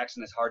Josh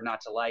Jackson is hard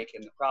not to like,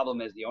 and the problem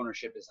is the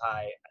ownership is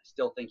high. I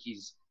still think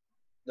he's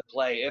the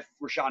play. If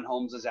Rashawn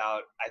Holmes is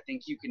out, I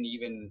think you can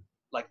even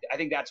I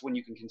think that's when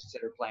you can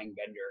consider playing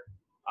Bender,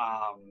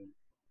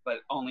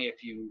 but only if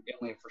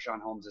Rashawn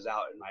Holmes is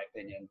out, in my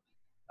opinion.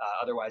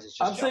 Otherwise, it's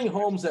just. I'm saying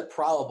Holmes at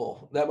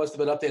probable. That must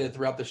have been updated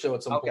throughout the show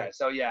at some point. Okay,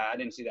 so yeah, I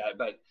didn't see that,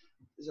 but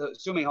so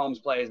assuming Holmes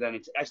plays, then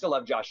I still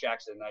love Josh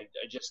Jackson. I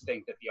just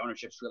think that the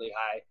ownership's really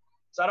high.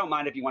 So I don't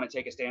mind if you want to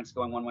take a stance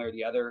going one way or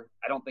the other.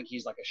 I don't think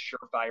he's like a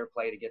surefire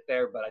play to get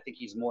there, but I think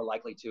he's more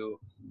likely to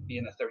be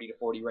in the 30 to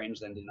 40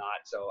 range than to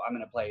not. So I'm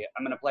going to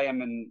play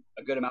him in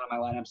a good amount of my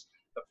lineups,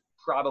 but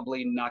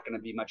probably not going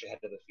to be much ahead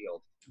of the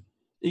field.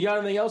 You got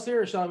anything else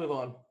here, or shall I move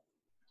on?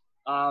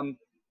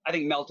 I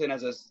think Melton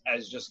as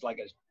just like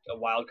a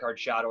wild card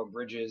shot, or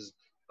Bridges,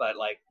 but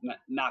like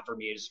not for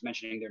me. Just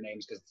mentioning their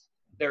names because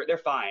they're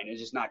fine. It's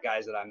just not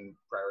guys that I'm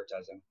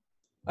prioritizing.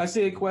 I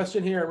see a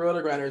question here in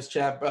RotoGrinders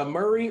chat.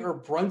 Murray or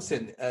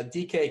Brunson,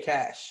 DK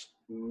cash?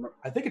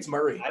 I think it's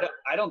Murray.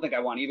 I don't think I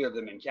want either of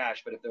them in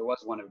cash, but if there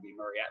was one, it would be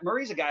Murray.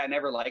 Murray's a guy I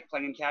never liked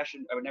playing in cash,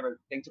 and I would never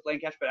think to play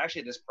in cash, but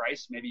actually at this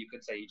price, maybe you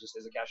could say he just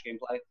is a cash game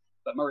play.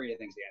 But Murray, I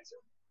think, is the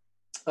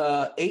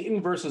answer. Ayton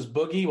versus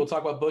Boogie. We'll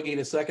talk about Boogie in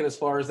a second as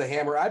far as the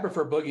hammer. I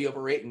prefer Boogie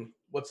over Ayton.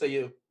 What say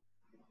you?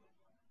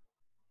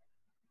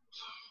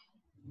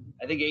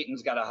 I think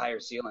Ayton's got a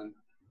higher ceiling.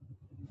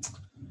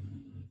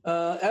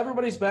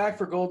 Everybody's back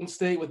for Golden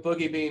State with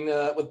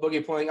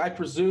Boogie playing. I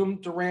presume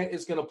Durant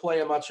is going to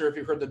play. I'm not sure if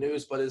you've heard the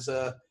news, but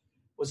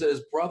was it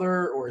his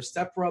brother or his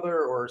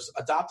stepbrother or his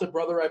adopted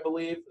brother, I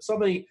believe?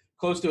 Somebody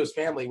close to his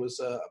family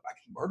was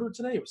murdered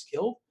today. He was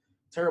killed.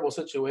 Terrible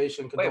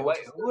situation. Wait,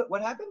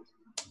 what happened?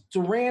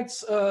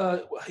 Durant's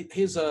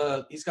he's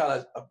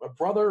got a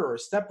brother or a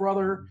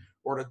stepbrother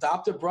or an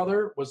adopted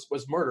brother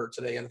was murdered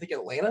today, and I think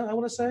Atlanta, I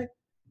want to say.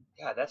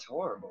 God, that's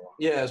horrible.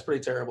 Yeah, it's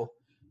pretty terrible.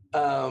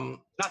 Not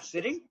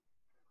sitting?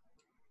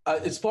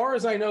 As far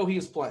as I know,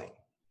 he's playing.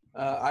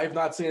 I have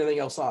not seen anything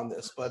else on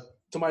this, but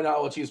to my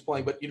knowledge, he's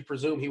playing. But you'd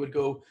presume he would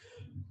go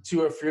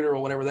to a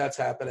funeral whenever that's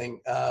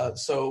happening. And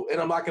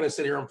I'm not going to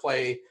sit here and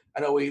play.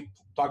 I know we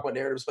talk about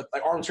narratives, but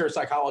like armchair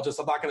psychologist,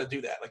 I'm not going to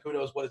do that. Like, who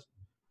knows what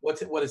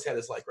his head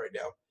is like right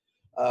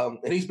now.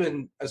 And he's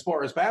been, as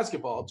far as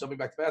basketball, jumping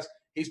back to basketball,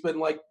 he's been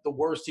like the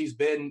worst he's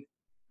been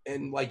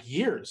in like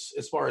years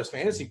as far as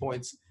fantasy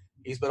points.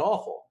 He's been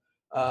awful.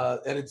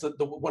 And it's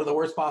one of the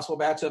worst possible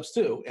matchups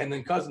too. And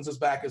then Cousins is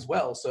back as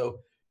well. So,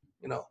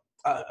 who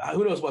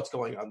knows what's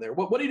going on there?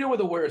 What do you do with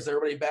the Warriors? Is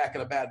everybody back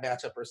in a bad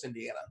matchup versus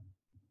Indiana?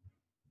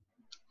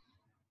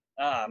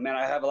 Man,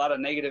 I have a lot of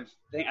negative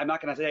things. I'm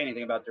not going to say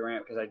anything about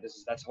Durant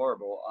because that's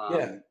horrible.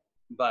 Yeah.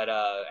 But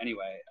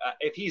anyway,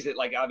 if he's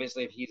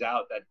obviously if he's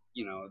out, that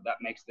that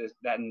makes this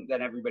then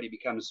everybody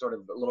becomes sort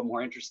of a little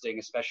more interesting.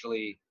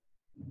 Especially,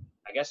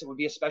 I guess it would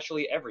be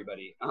especially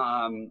everybody.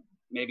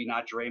 Maybe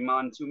not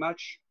Draymond too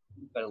much,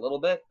 but a little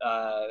bit.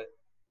 I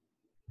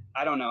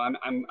don't know.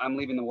 I'm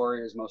leaving the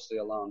Warriors mostly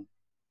alone.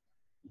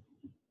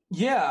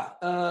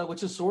 Yeah,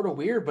 which is sort of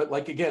weird, but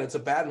like again, it's a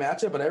bad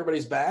matchup, and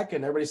everybody's back,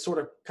 and everybody's sort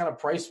of kind of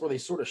priced where they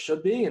sort of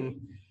should be. And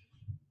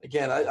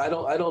again, I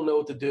don't know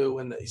what to do.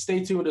 And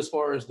stay tuned as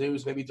far as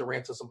news. Maybe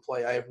Durant doesn't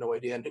play. I have no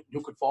idea, and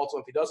who could fault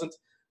him if he doesn't.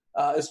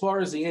 As far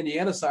as the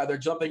Indiana side, they're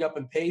jumping up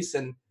in pace,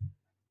 and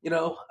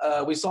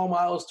we saw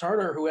Miles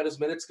Turner, who had his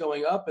minutes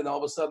going up, and all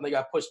of a sudden they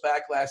got pushed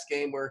back last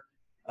game where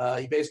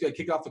he basically got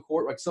kicked off the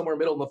court like somewhere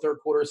middle in the third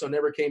quarter, so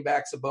never came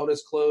back.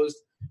 Sabonis closed.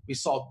 We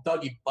saw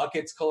Dougie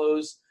Buckets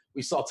close.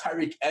 We saw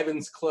Tyreek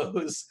Evans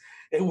close.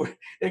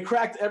 It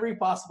cracked every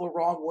possible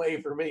wrong way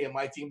for me and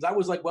my teams. I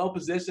was like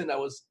well-positioned. I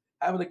was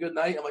having a good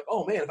night. I'm like,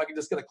 oh, man, if I could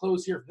just get a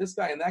close here from this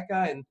guy and that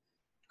guy. And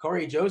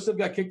Corey Joseph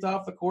got kicked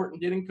off the court and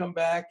didn't come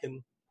back.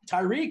 And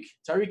Tyreek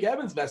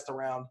Evans messed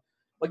around.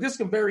 Like, this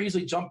can very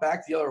easily jump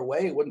back the other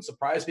way. It wouldn't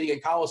surprise me.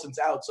 And Collison's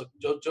out, so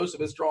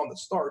Joseph is drawing the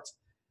starts.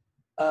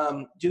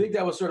 Do you think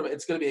that was sort of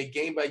it's going to be a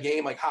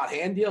game-by-game, like, hot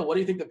hand deal? What do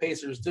you think the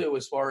Pacers do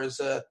as far as,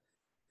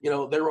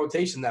 their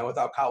rotation now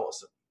without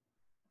Collison?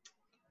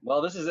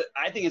 Well,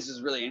 I think this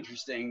is really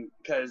interesting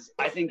because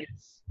I think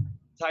it's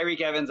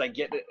Tyreek Evans, I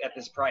get it at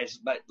this price,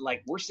 but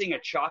like we're seeing a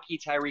chalky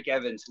Tyreek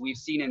Evans who we've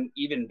seen in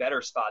even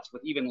better spots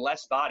with even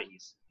less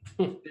bodies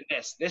than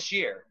this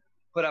year,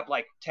 put up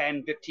like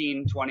 10,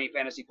 15, 20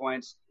 fantasy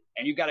points,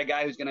 and you've got a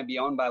guy who's going to be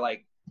owned by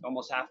like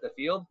almost half the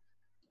field.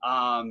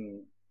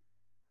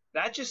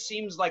 That just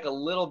seems like a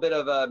little bit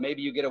of a,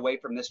 maybe you get away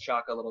from this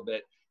chalk a little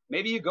bit.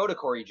 Maybe you go to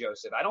Corey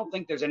Joseph. I don't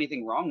think there's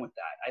anything wrong with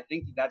that. I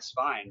think that's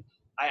fine.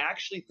 I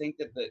actually think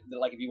that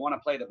like if you want to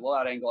play the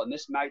blowout angle, and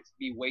this might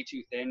be way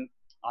too thin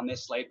on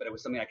this slate, but it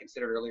was something I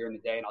considered earlier in the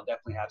day, and I'll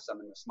definitely have some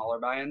in the smaller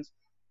buy-ins.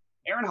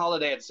 Aaron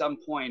Holiday at some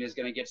point is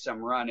going to get some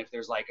run if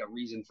there's like a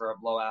reason for a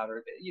blowout,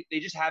 or they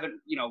just haven't,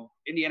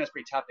 Indiana's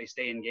pretty tough. They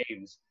stay in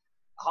games.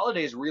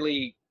 Holiday's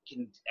really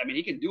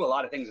he can do a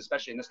lot of things,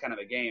 especially in this kind of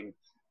a game.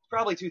 It's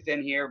probably too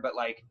thin here, but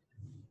like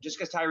just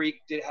because Tyreek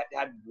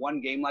had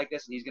one game like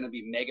this and he's going to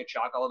be mega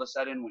chalk all of a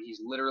sudden when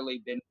he's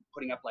literally been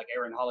putting up like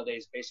Aaron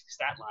Holiday's basic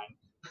stat line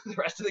the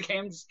rest of the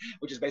games,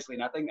 which is basically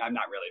nothing. I'm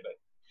not really, but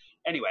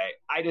anyway,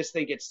 I just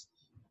think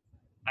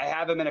I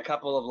have him in a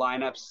couple of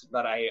lineups,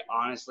 but I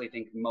honestly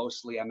think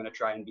mostly I'm going to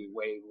try and be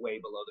way, way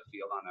below the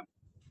field on him.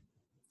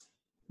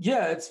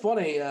 Yeah, it's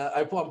funny.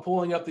 I'm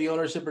pulling up the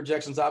ownership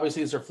projections.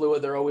 Obviously, these are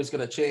fluid. They're always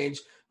going to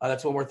change.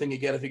 That's one more thing you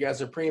get if you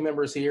guys are premium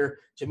members here.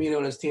 Jamino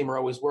and his team are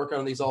always working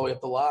on these all the way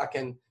up the lock.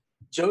 And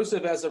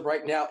Joseph, as of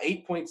right now,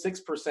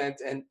 8.6%,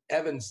 and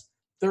Evans,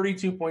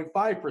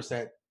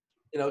 32.5%.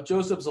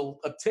 Joseph's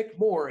a tick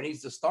more, and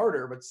he's the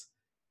starter, but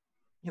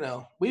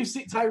we've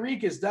seen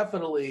Tyreek is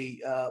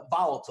definitely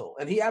volatile,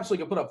 and he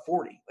absolutely can put up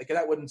 40. Like,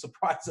 that wouldn't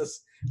surprise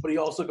us, but he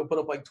also can put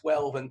up like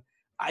 12, and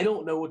I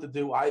don't know what to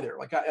do either.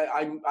 Like,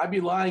 I'd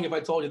be lying if I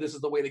told you this is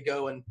the way to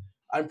go, and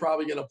I'm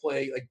probably going to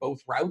play like both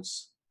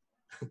routes.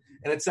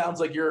 And it sounds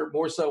like you're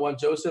more so on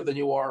Joseph than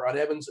you are on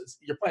Evans.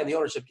 You're playing the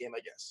ownership game, I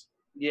guess.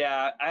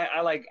 Yeah,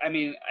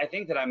 I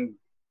think that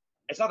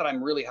it's not that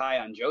I'm really high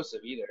on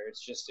Joseph either.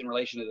 It's just in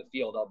relation to the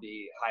field, I'll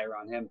be higher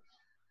on him.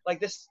 Like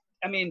this,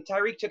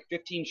 Tyreek took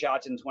 15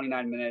 shots in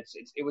 29 minutes.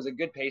 It was a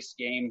good paced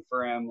game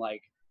for him.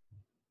 Like,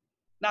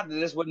 not that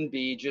this wouldn't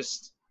be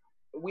just,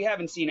 we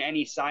haven't seen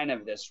any sign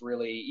of this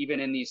really, even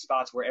in these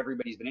spots where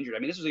everybody's been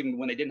injured. This was even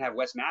when they didn't have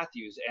Wes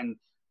Matthews, and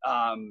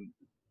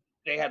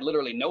they had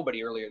literally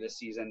nobody earlier this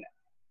season.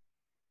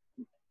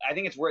 I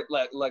think it's worth,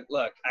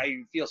 look,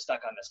 I feel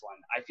stuck on this one.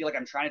 I feel like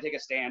I'm trying to take a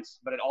stance,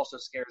 but it also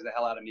scares the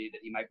hell out of me that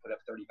he might put up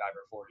 35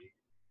 or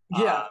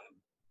 40. Yeah.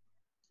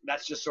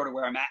 That's just sort of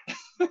where I'm at.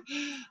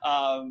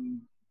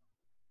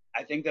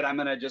 I think that I'm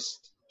going to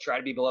just try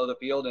to be below the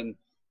field and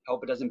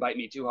hope it doesn't bite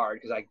me too hard,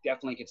 because I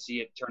definitely could see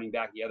it turning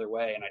back the other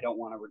way, and I don't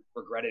want to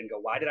regret it and go,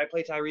 why did I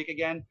play Tyreek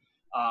again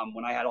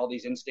when I had all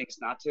these instincts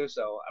not to?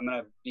 So I'm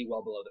going to be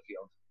well below the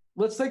field.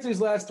 Let's take these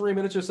last 3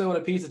 minutes or so in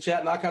a piece of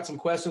chat, knock out some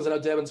questions. I know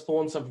Devin's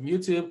pulling some from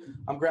YouTube.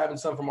 I'm grabbing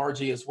some from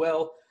RG as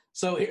well.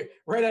 So here,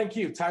 right on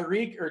cue,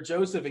 Tyreek or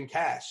Joseph in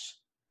cash?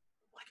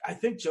 Like, I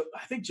think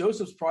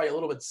Joseph's probably a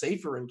little bit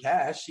safer in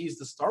cash. He's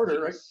the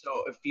starter, right?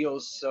 So it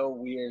feels so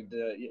weird.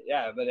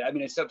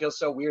 It still feels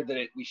so weird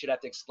that we should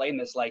have to explain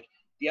this. Like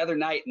the other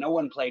night, no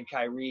one played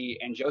Kyrie,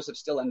 and Joseph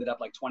still ended up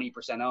like 20%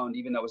 owned,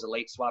 even though it was a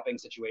late swapping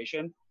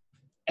situation.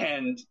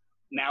 And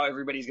now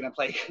everybody's going to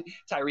play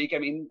Tyreek.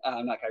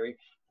 Not Kyrie.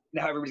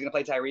 Now everybody's going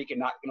to play Tyreek and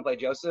not going to play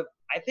Joseph.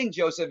 I think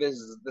Joseph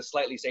is the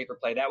slightly safer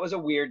play. That was a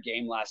weird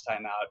game last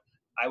time out.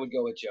 I would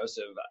go with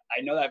Joseph.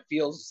 I know that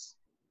feels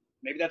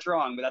 – maybe that's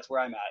wrong, but that's where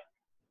I'm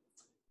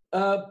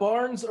at.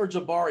 Barnes or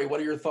Jabari,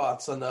 what are your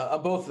thoughts on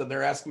both of them?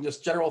 They're asking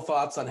just general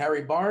thoughts on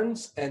Harry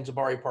Barnes and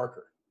Jabari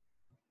Parker.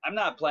 I'm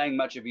not playing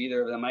much of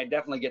either of them. I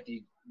definitely get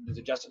the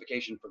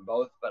justification for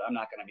both, but I'm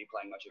not going to be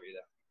playing much of either.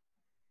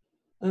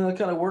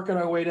 Kind of working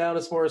our way down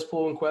as far as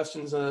pulling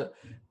questions.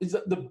 Is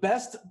the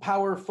best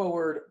power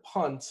forward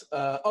punt?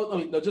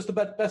 Just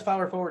the best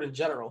power forward in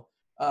general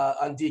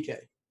on DK.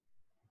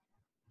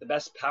 The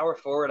best power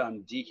forward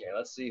on DK.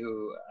 Let's see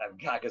who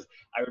I've got, because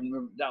I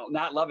remember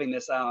not loving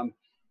this. I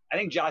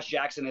think Josh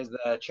Jackson is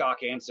the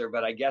chalk answer,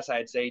 but I guess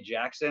I'd say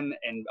Jackson.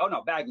 And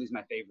Bagley's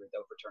my favorite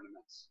though for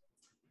tournaments.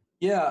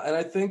 Yeah, and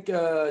I think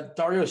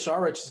Dario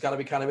Saric has got to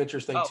be kind of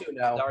interesting too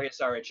now. Dario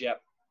Saric,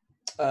 yep.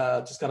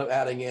 Just kind of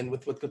adding in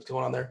with what's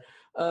going on there.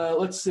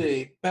 Let's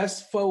see.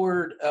 Best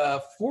forward,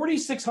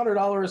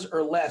 $4,600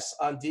 or less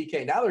on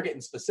DK. Now they're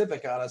getting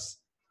specific on us.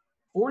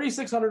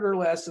 $4,600 or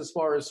less as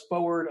far as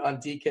forward on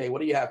DK.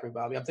 What do you have for me,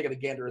 Bobby? I'm taking a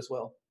gander as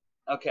well.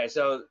 Okay,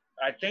 so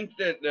I think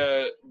that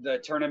the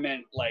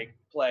tournament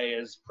play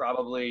is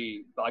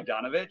probably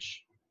Bogdanovich.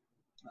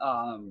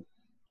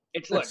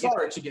 It's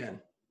Saric again.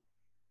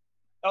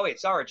 Oh, wait,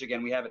 Saric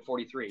again. We have it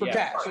 43. For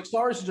cash. So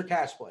Saric is your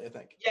cash play, I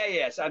think.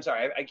 Yeah. So I'm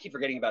sorry. I keep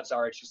forgetting about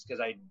Saric just because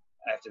I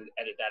have to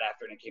edit that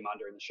after and it came on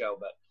during the show.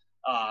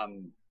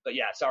 But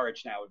yeah,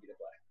 Saric now would be the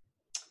play.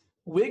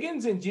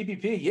 Wiggins and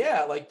GPP,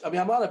 yeah.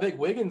 I'm not a big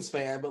Wiggins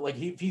fan, but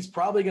he's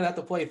probably going to have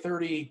to play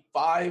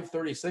 35,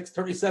 36,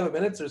 37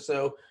 minutes or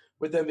so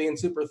with them being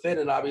super thin.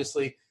 And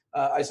obviously,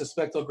 I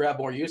suspect he'll grab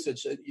more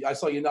usage. I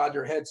saw you nod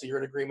your head, so you're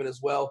in agreement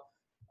as well.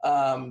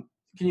 Can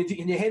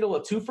you handle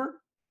a twofer?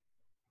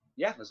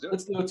 Yeah, let's do it.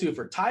 Let's do a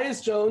twofer.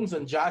 Tyus Jones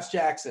and Josh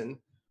Jackson,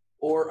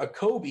 or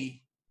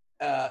Okogie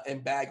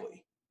and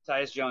Bagley?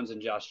 Tyus Jones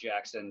and Josh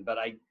Jackson, but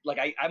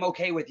I'm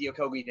okay with the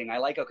Okogie thing.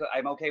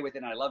 I'm okay with it,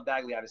 and I love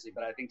Bagley obviously,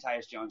 but I think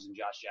Tyus Jones and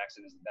Josh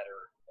Jackson is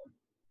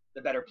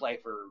the better play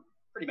for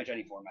pretty much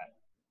any format.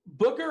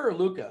 Booker or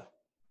Luka?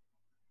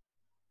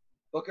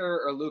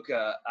 Booker or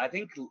Luka? I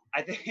think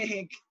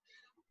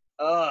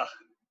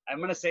I'm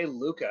gonna say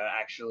Luka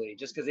actually,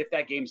 just because if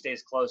that game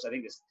stays close, I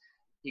think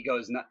he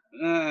goes.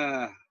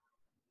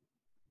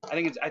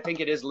 I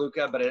think it is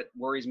Luka, but it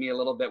worries me a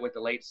little bit with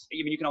the late. I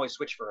mean, you can always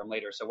switch for him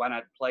later, so why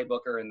not play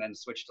Booker and then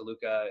switch to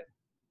Luka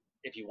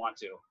if you want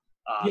to?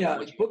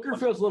 Booker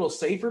feels a little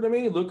safer to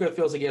me. Luka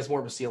feels like he has more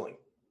of a ceiling.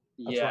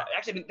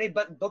 Actually,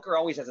 but Booker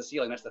always has a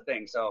ceiling. That's the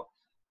thing. So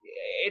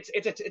it's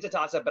a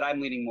toss up, but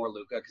I'm leaning more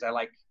Luka because I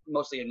like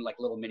mostly in like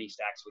little mini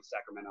stacks with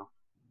Sacramento.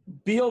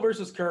 Beal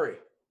versus Curry.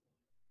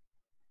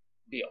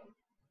 Beal.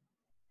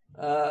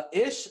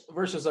 Ish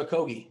versus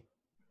Okogie.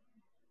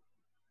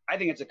 I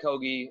think it's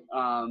Okogie.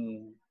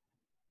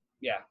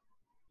 Yeah.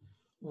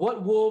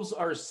 What Wolves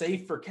are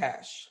safe for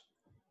cash?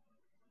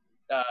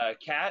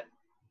 Cat.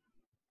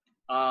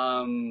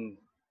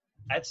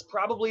 That's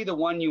probably the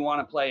one you want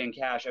to play in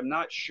cash. I'm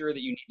not sure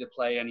that you need to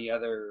play any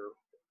other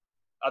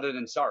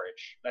than Saric.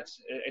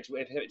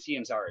 It's he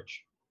and Saric.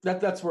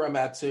 That's where I'm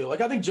at too. Like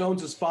I think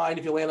Jones is fine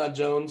if you land on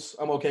Jones.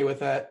 I'm okay with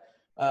that.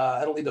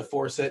 I don't need to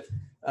force it.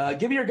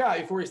 Give me your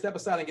guy before we step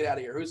aside and get out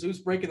of here. Who's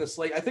breaking the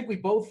slate? I think we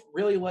both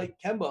really like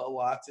Kemba a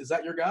lot. Is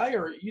that your guy,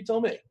 or you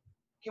tell me?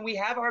 Can we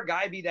have our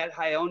guy be that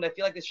high owned? I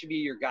feel like this should be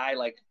your guy,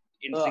 like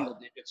in single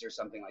digits or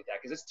something like that,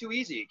 because it's too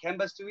easy.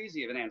 Kemba's too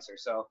easy of an answer.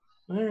 So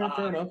fair enough.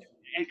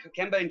 And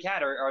Kemba and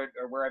Cat are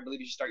where I believe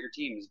you should start your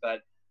teams.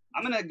 But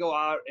I'm going to go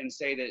out and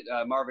say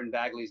that Marvin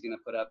Bagley is going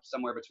to put up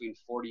somewhere between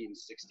 40 and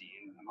 60,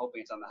 and I'm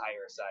hoping it's on the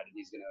higher side, and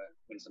he's going to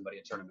win somebody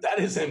a tournament. That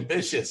is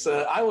ambitious.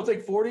 I will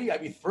take 40.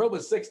 I'd be thrilled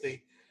with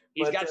 60.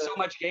 He's got so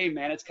much game,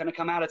 man. It's going to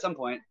come out at some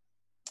point.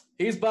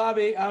 He's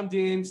Bobby. I'm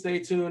Dean. Stay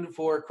tuned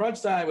for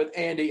Crunch Time with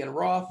Andy and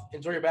Roth.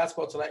 Enjoy your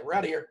basketball tonight. We're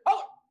out of here.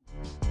 Oh!